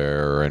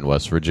underwear in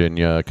West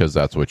Virginia, because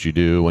that's what you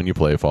do when you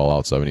play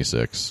Fallout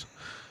 76.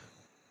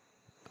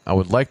 I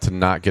would like to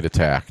not get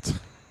attacked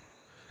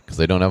because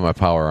they don't have my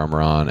power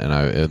armor on, and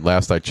at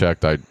last I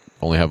checked, I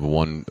only have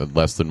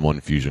less than one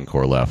fusion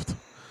core left.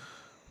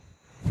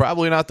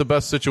 Probably not the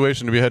best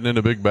situation to be heading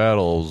into big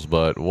battles,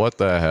 but what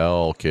the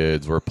hell,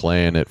 kids? We're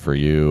playing it for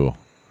you.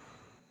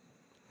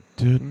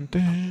 Chinka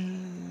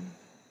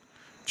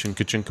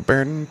chinka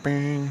bang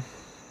bang.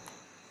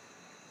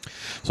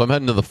 So I'm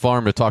heading to the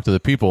farm to talk to the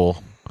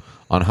people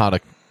on how to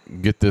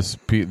get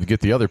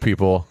the other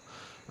people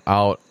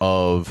out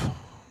of.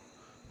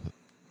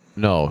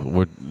 No,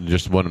 we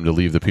just want them to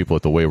leave the people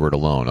at the Wayward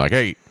alone. Like,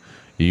 hey,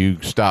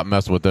 you stop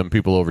messing with them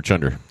people over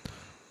Chunder.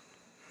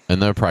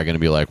 And they're probably going to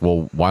be like,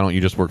 well, why don't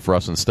you just work for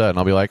us instead? And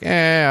I'll be like,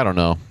 I don't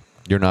know.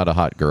 You're not a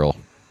hot girl.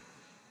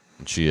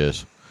 And she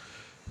is.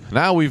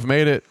 Now we've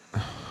made it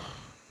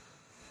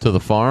to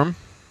the farm.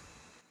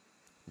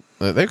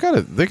 They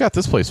got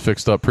this place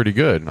fixed up pretty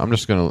good. I'm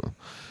just going to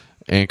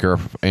anchor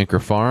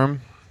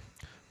farm.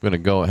 I'm going to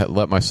go ahead,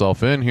 let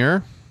myself in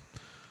here.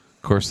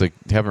 Of course, they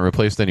haven't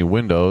replaced any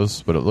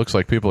windows, but it looks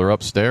like people are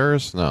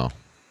upstairs. No.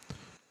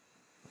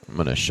 I'm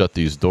going to shut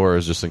these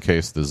doors just in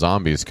case the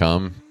zombies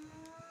come.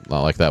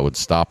 Not like that would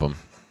stop them.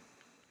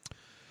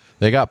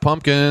 They got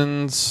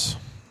pumpkins.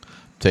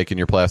 Taking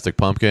your plastic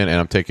pumpkin, and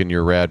I'm taking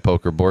your rad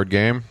poker board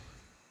game.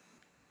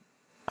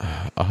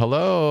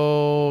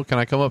 Hello? Can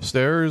I come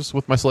upstairs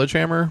with my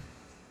sledgehammer?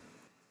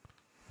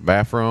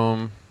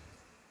 Bathroom.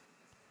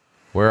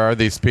 Where are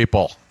these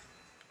people?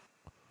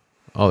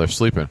 Oh, they're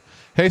sleeping.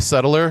 Hey,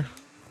 settler.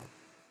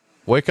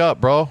 Wake up,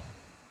 bro.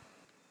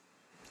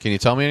 Can you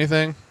tell me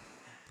anything?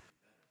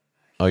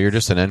 Oh, you're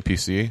just an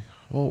NPC?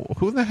 Well,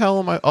 who the hell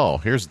am I? Oh,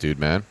 here's dude,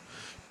 man.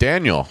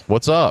 Daniel,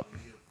 what's up?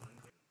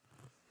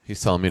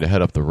 He's telling me to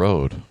head up the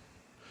road.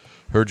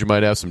 Heard you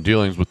might have some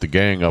dealings with the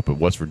gang up at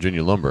West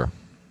Virginia Lumber.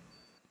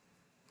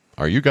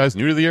 Are you guys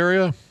new to the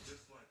area?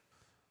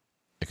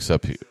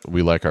 Except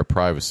we like our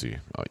privacy.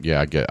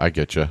 Yeah, I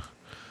get you.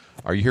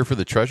 Are you here for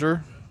the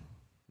treasure?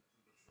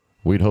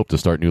 We'd hope to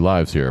start new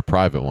lives here,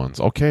 private ones.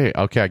 Okay,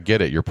 I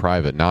get it. You're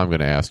private. Now I'm going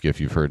to ask you if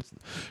you've heard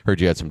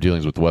you had some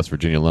dealings with the West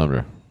Virginia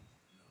Lumber.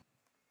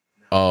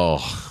 Oh,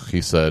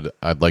 he said,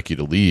 I'd like you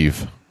to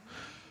leave.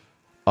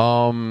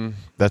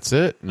 That's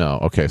it? No.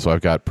 Okay, so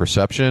I've got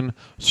perception,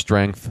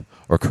 strength,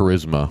 or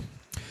charisma.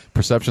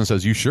 Perception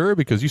says, you sure?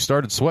 Because you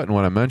started sweating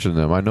when I mentioned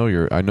them. I know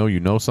you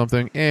know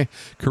something.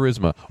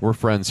 Charisma. We're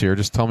friends here.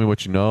 Just tell me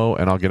what you know,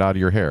 and I'll get out of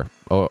your hair.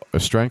 Oh,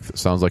 strength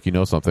sounds like you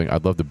know something.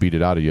 I'd love to beat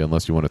it out of you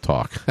unless you want to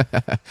talk.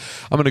 I'm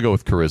going to go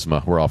with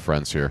charisma. We're all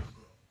friends here.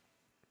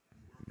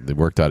 They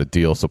worked out a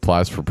deal.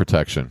 Supplies for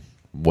protection.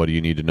 What do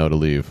you need to know to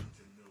leave?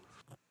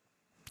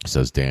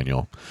 Says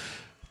Daniel.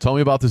 Tell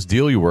me about this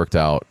deal you worked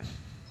out.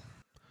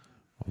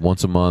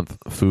 Once a month,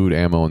 food,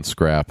 ammo, and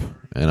scrap.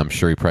 And I'm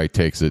sure he probably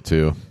takes it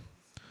too.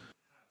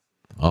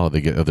 Oh,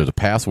 there's a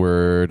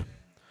password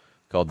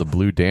called the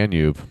Blue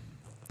Danube.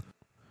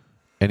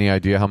 Any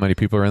idea how many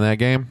people are in that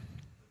game?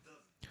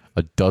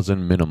 12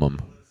 minimum.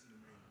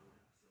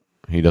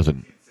 He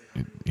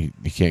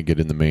can't get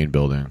in the main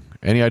building.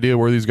 Any idea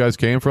where these guys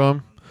came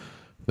from?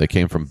 They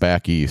came from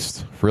back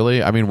east.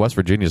 Really? I mean, West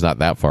Virginia's not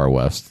that far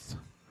west.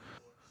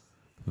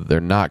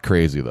 They're not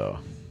crazy, though.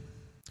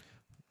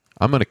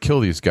 I'm going to kill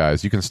these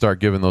guys. You can start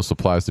giving those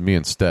supplies to me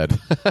instead.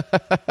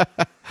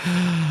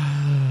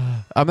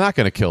 I'm not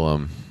going to kill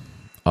them.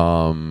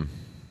 I'm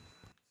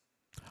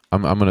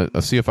going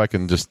to see if I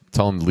can just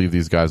tell them to leave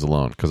these guys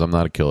alone, because I'm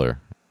not a killer.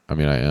 I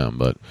mean, I am,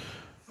 but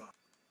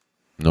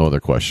no other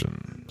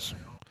questions.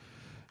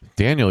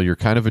 Daniel, you're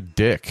kind of a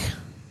dick,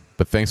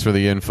 but thanks for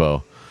the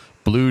info.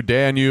 Blue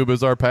Danube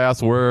is our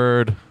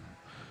password.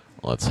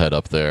 Let's head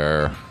up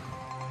there.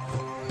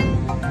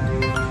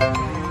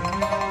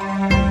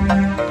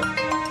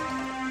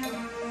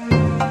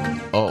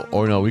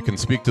 Oh, no, we can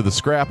speak to the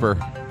scrapper.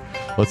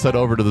 Let's head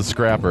over to the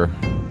scrapper.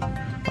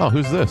 Oh,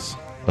 who's this?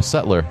 A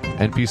settler.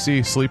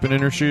 NPC sleeping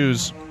in her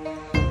shoes.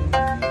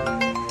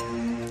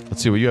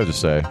 Let's see what you have to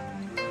say.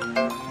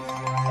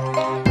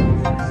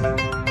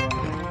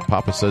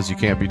 Papa says you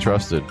can't be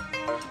trusted.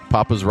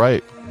 Papa's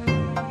right.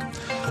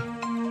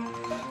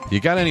 You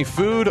got any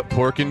food?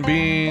 Pork and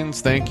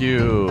beans. Thank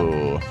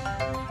you.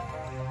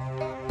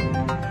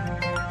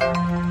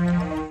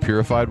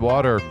 Purified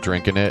water.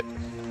 Drinking it.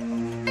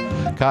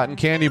 Cotton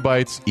candy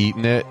bites,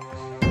 eating it.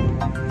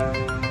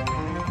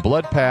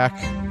 Blood pack,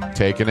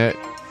 taking it.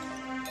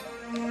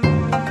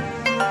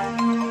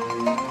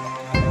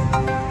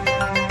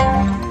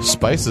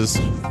 Spices,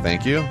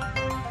 thank you.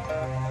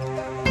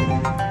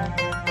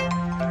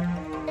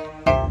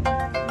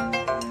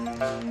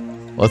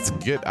 Let's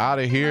get out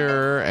of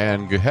here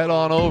and head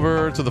on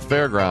over to the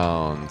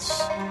fairgrounds.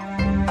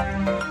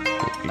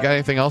 You got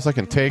anything else I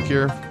can take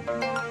here?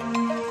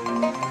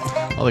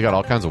 Oh, they got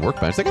all kinds of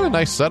workbench. They got a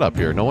nice setup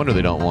here. No wonder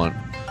they don't want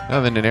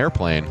other than an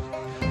airplane.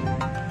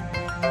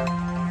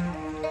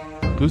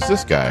 Who's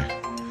this guy?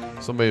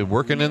 Somebody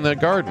working in the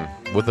garden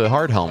with a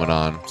hard helmet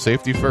on.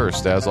 Safety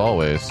first, as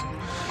always.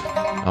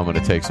 I'm going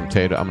to take some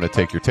tato. I'm going to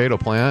take your tato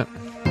plant.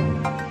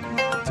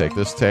 Take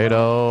this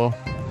tato.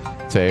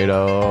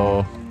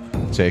 Tato.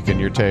 Taking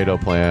your tato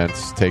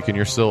plants. Taking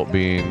your silt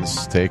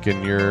beans.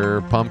 Taking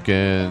your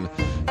pumpkin.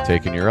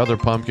 Taking your other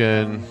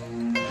pumpkin.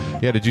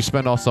 Yeah, did you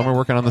spend all summer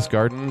working on this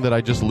garden that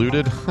I just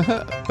looted?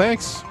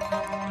 Thanks.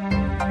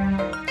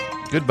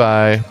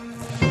 Goodbye.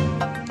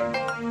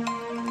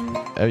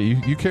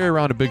 You carry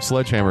around a big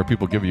sledgehammer,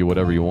 people give you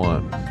whatever you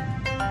want.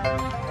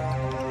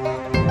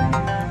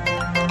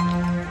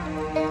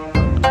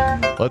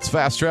 Let's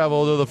fast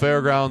travel to the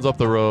fairgrounds up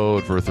the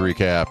road for 3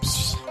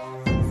 caps.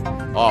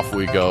 Off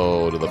we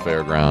go to the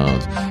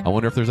fairgrounds. I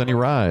wonder if there's any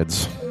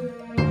rides.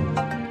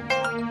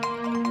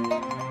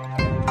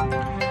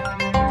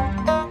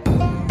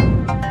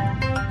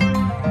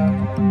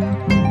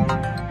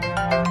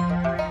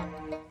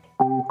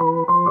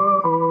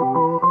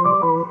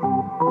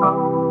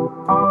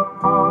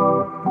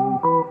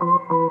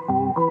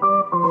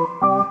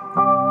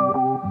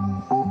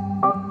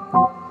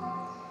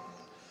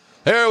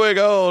 Here we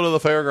go to the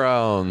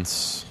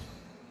fairgrounds.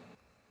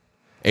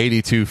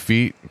 82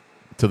 feet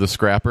to the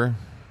scrapper.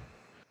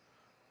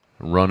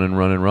 Running.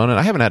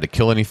 I haven't had to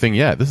kill anything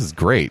yet. This is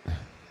great.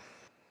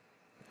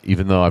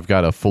 Even though I've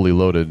got a fully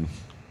loaded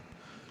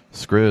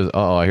Skriz.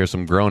 Uh-oh, I hear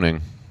some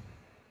groaning.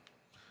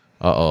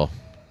 Uh-oh.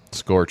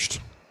 Scorched.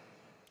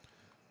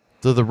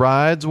 Do the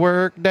rides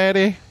work,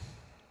 Daddy?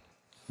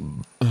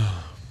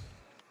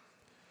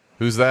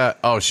 Who's that?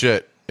 Oh,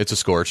 shit. It's a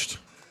Scorched.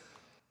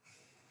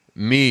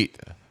 Meat.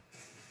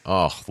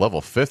 Oh,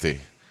 level 50.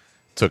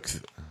 Took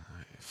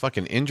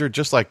fucking injured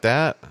just like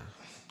that.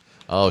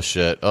 Oh,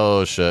 shit.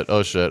 Oh, shit.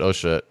 Oh, shit. Oh,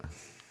 shit.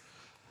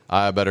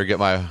 I better get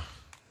my...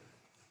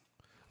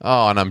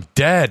 Oh, and I'm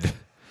dead.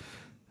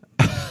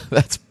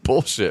 That's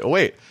bullshit.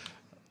 Wait.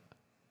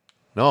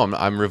 No,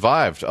 I'm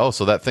revived. Oh,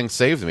 so that thing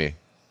saved me.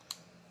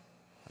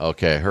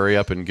 Okay, hurry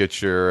up and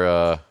get your...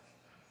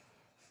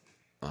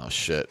 Oh,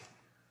 shit.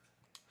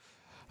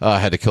 Oh, I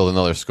had to kill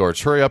another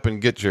Scorch. Hurry up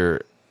and get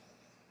your...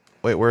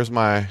 Wait, where's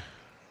my...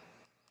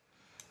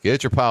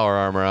 Get your power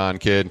armor on,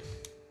 kid.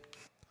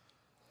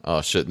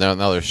 Oh, shit. Now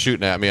they're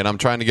shooting at me, and I'm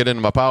trying to get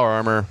into my power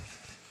armor.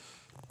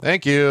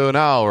 Thank you.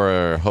 Now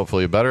we're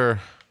hopefully better.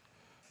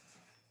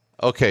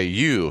 Okay,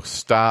 you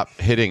stop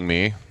hitting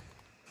me.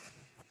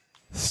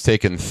 It's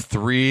taken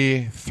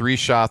three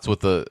shots with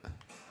the...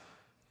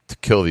 to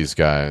kill these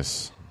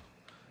guys.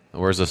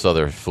 Where's this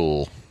other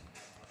fool?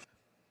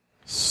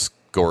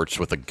 Scorched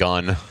with a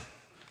gun.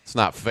 It's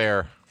not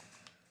fair.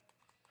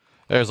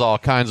 There's all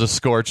kinds of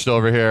Scorched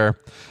over here.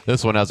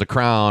 This one has a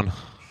crown.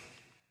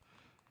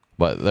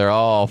 But they're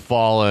all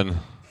falling.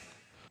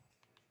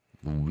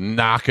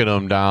 Knocking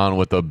them down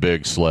with a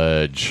big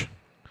sledge.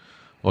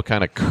 What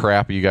kind of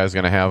crap are you guys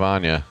going to have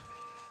on you?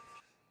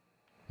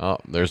 Oh,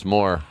 there's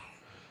more.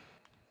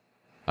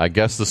 I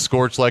guess the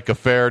Scorch like a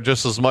fair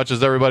just as much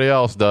as everybody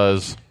else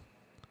does.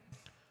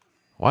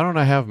 Why don't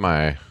I have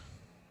my...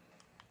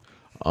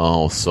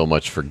 Oh, so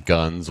much for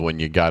guns when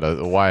you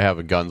gotta... Why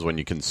have guns when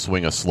you can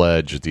swing a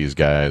sledge at these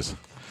guys?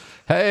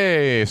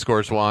 Hey,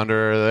 Scorch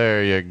Wanderer,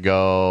 there you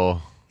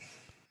go.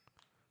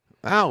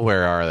 Now,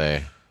 where are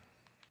they?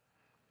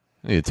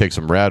 I need to take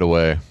some rad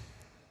away.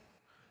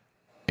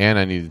 And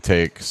I need to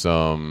take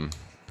some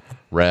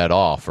rad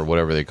off, or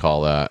whatever they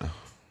call that.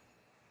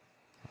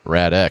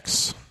 Rad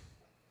X.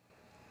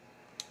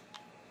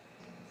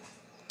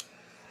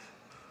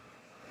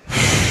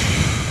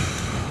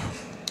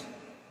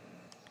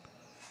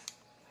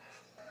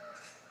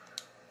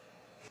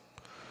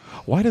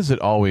 Why does it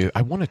always...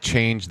 I want to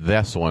change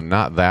this one,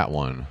 not that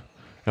one.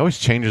 It always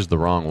changes the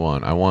wrong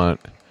one. I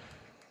want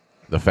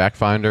the Fact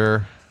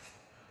Finder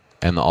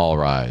and the All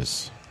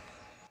Rise.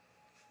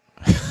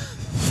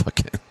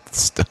 Fucking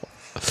still.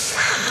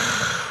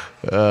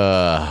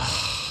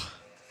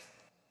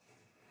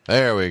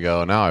 There we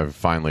go. Now I've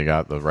finally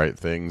got the right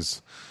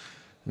things.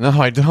 No,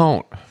 I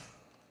don't.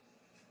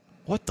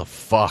 What the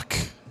fuck?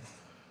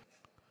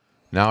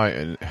 Now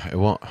I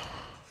won't...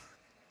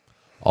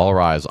 All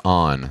Rise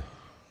on.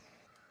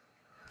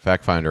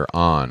 Fact Finder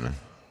on.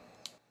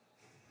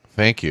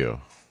 Thank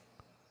you.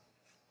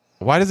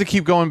 Why does it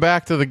keep going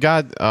back to the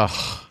god?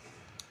 Ugh.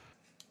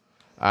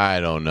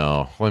 I don't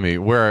know.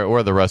 Where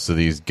are the rest of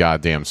these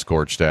goddamn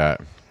Scorched at?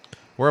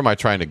 Where am I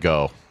trying to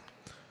go?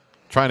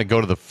 Trying to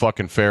go to the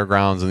fucking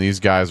fairgrounds, and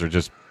these guys are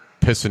just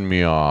pissing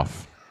me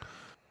off.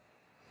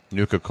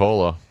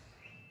 Nuka-Cola.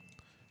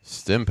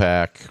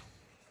 Stimpack.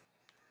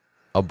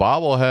 A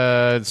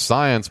bobblehead.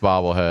 Science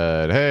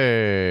bobblehead.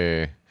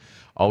 Hey.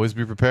 Always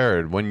be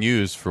prepared. When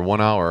used for 1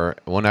 hour,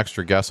 one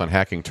extra guess on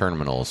hacking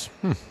terminals.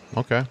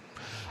 Okay.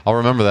 I'll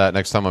remember that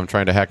next time I'm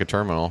trying to hack a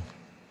terminal.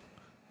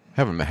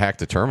 Haven't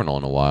hacked a terminal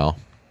in a while,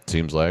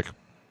 seems like.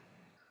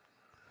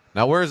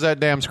 Now, where's that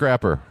damn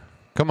scrapper?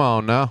 Come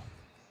on, now.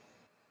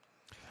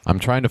 I'm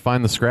trying to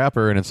find the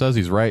scrapper, and it says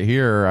he's right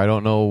here. I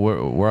don't know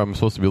where I'm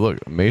supposed to be looking.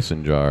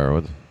 Mason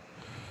jar.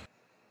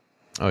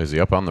 Oh, is he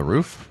up on the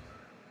roof?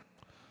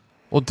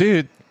 Well,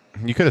 dude,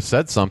 you could have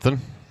said something.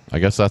 I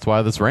guess that's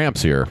why this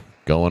ramp's here.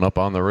 Going up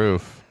on the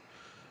roof.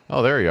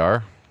 Oh, there you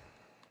are.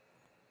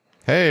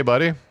 Hey,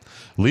 buddy.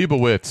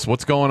 Leibowitz,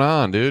 what's going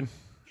on, dude?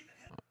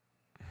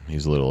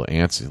 He's a little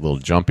antsy, a little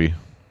jumpy.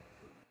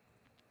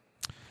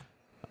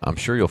 I'm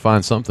sure you'll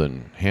find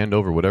something. Hand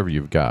over whatever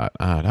you've got.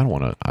 I don't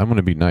want to. I'm going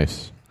to be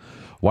nice.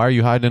 Why are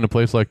you hiding in a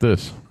place like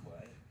this?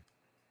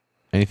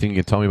 Anything you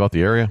can tell me about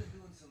the area?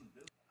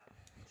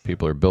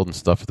 People are building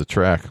stuff at the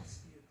track.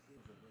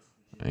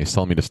 And he's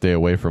telling me to stay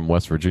away from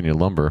West Virginia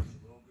lumber.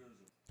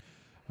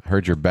 I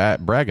heard you're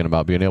bragging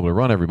about being able to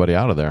run everybody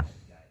out of there.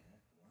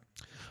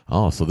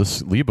 Oh, so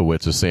this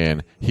Leibowitz is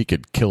saying he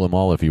could kill them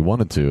all if he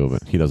wanted to,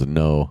 but he doesn't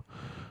know.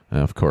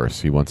 And of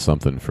course, he wants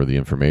something for the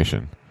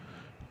information.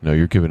 No,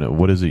 you're giving it.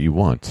 What is it you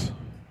want?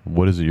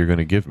 What is it you're going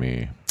to give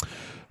me?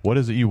 What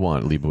is it you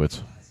want,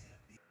 Leibowitz?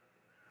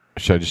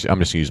 I'm just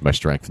going to use my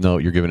strength. No,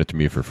 you're giving it to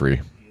me for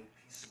free.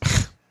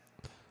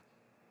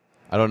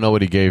 I don't know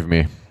what he gave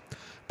me,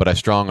 but I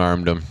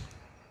strong-armed him.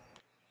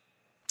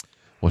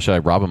 Well, should I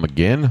rob him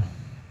again?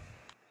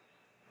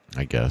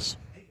 I guess.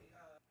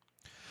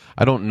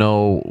 I don't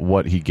know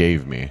what he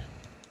gave me,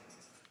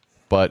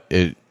 but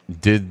it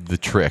did the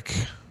trick.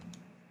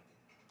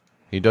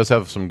 He does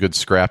have some good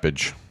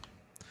scrappage,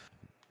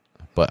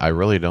 but I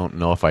really don't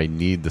know if I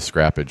need the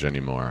scrappage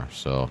anymore.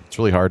 So it's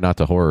really hard not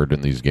to hoard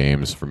in these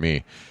games for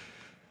me.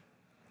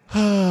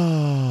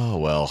 Oh,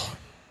 well.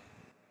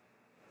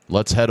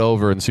 Let's head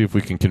over and see if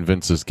we can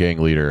convince this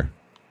gang leader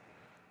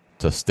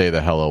to stay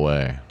the hell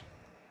away.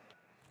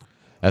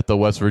 At the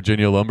West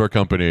Virginia Lumber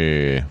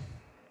Company. I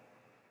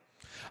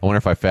wonder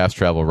if I fast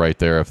travel right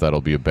there, if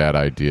that'll be a bad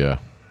idea.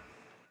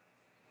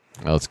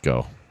 Let's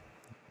go.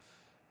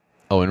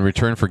 Oh, in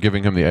return for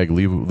giving him the egg,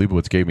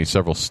 Leibowitz gave me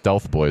several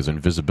stealth boys and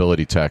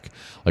visibility tech.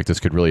 Like this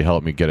could really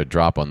help me get a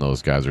drop on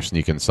those guys or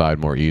sneak inside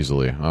more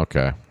easily.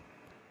 Okay.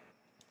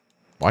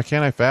 Why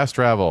can't I fast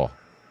travel?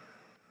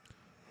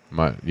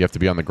 You have to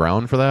be on the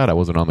ground for that? I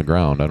wasn't on the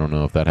ground. I don't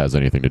know if that has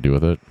anything to do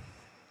with it.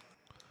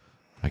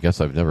 I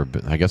guess I've never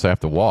been. I guess I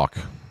have to walk.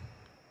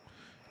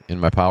 In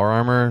my power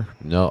armor?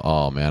 No.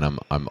 Oh, man,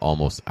 I'm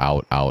almost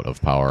out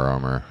of power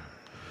armor.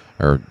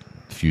 Or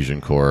fusion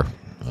core.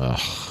 Ugh.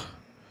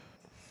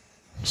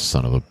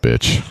 Son of a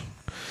bitch.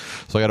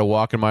 So I got to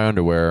walk in my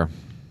underwear.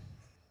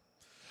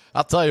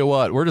 I'll tell you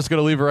what, we're just going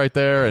to leave it right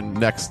there, and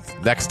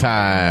next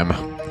time,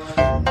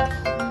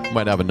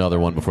 might have another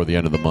one before the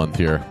end of the month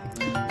here.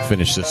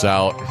 Finish this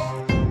out.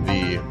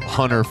 The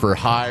Hunter for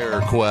Hire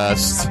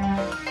quest.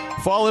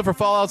 Fall in for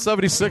Fallout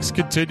 76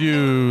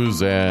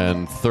 continues,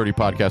 and 30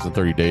 podcasts in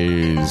 30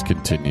 days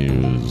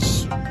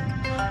continues.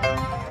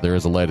 There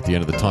is a light at the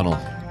end of the tunnel,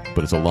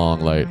 but it's a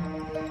long light.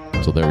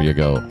 So there you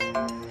go.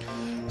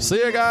 See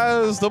you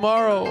guys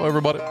tomorrow,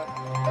 everybody.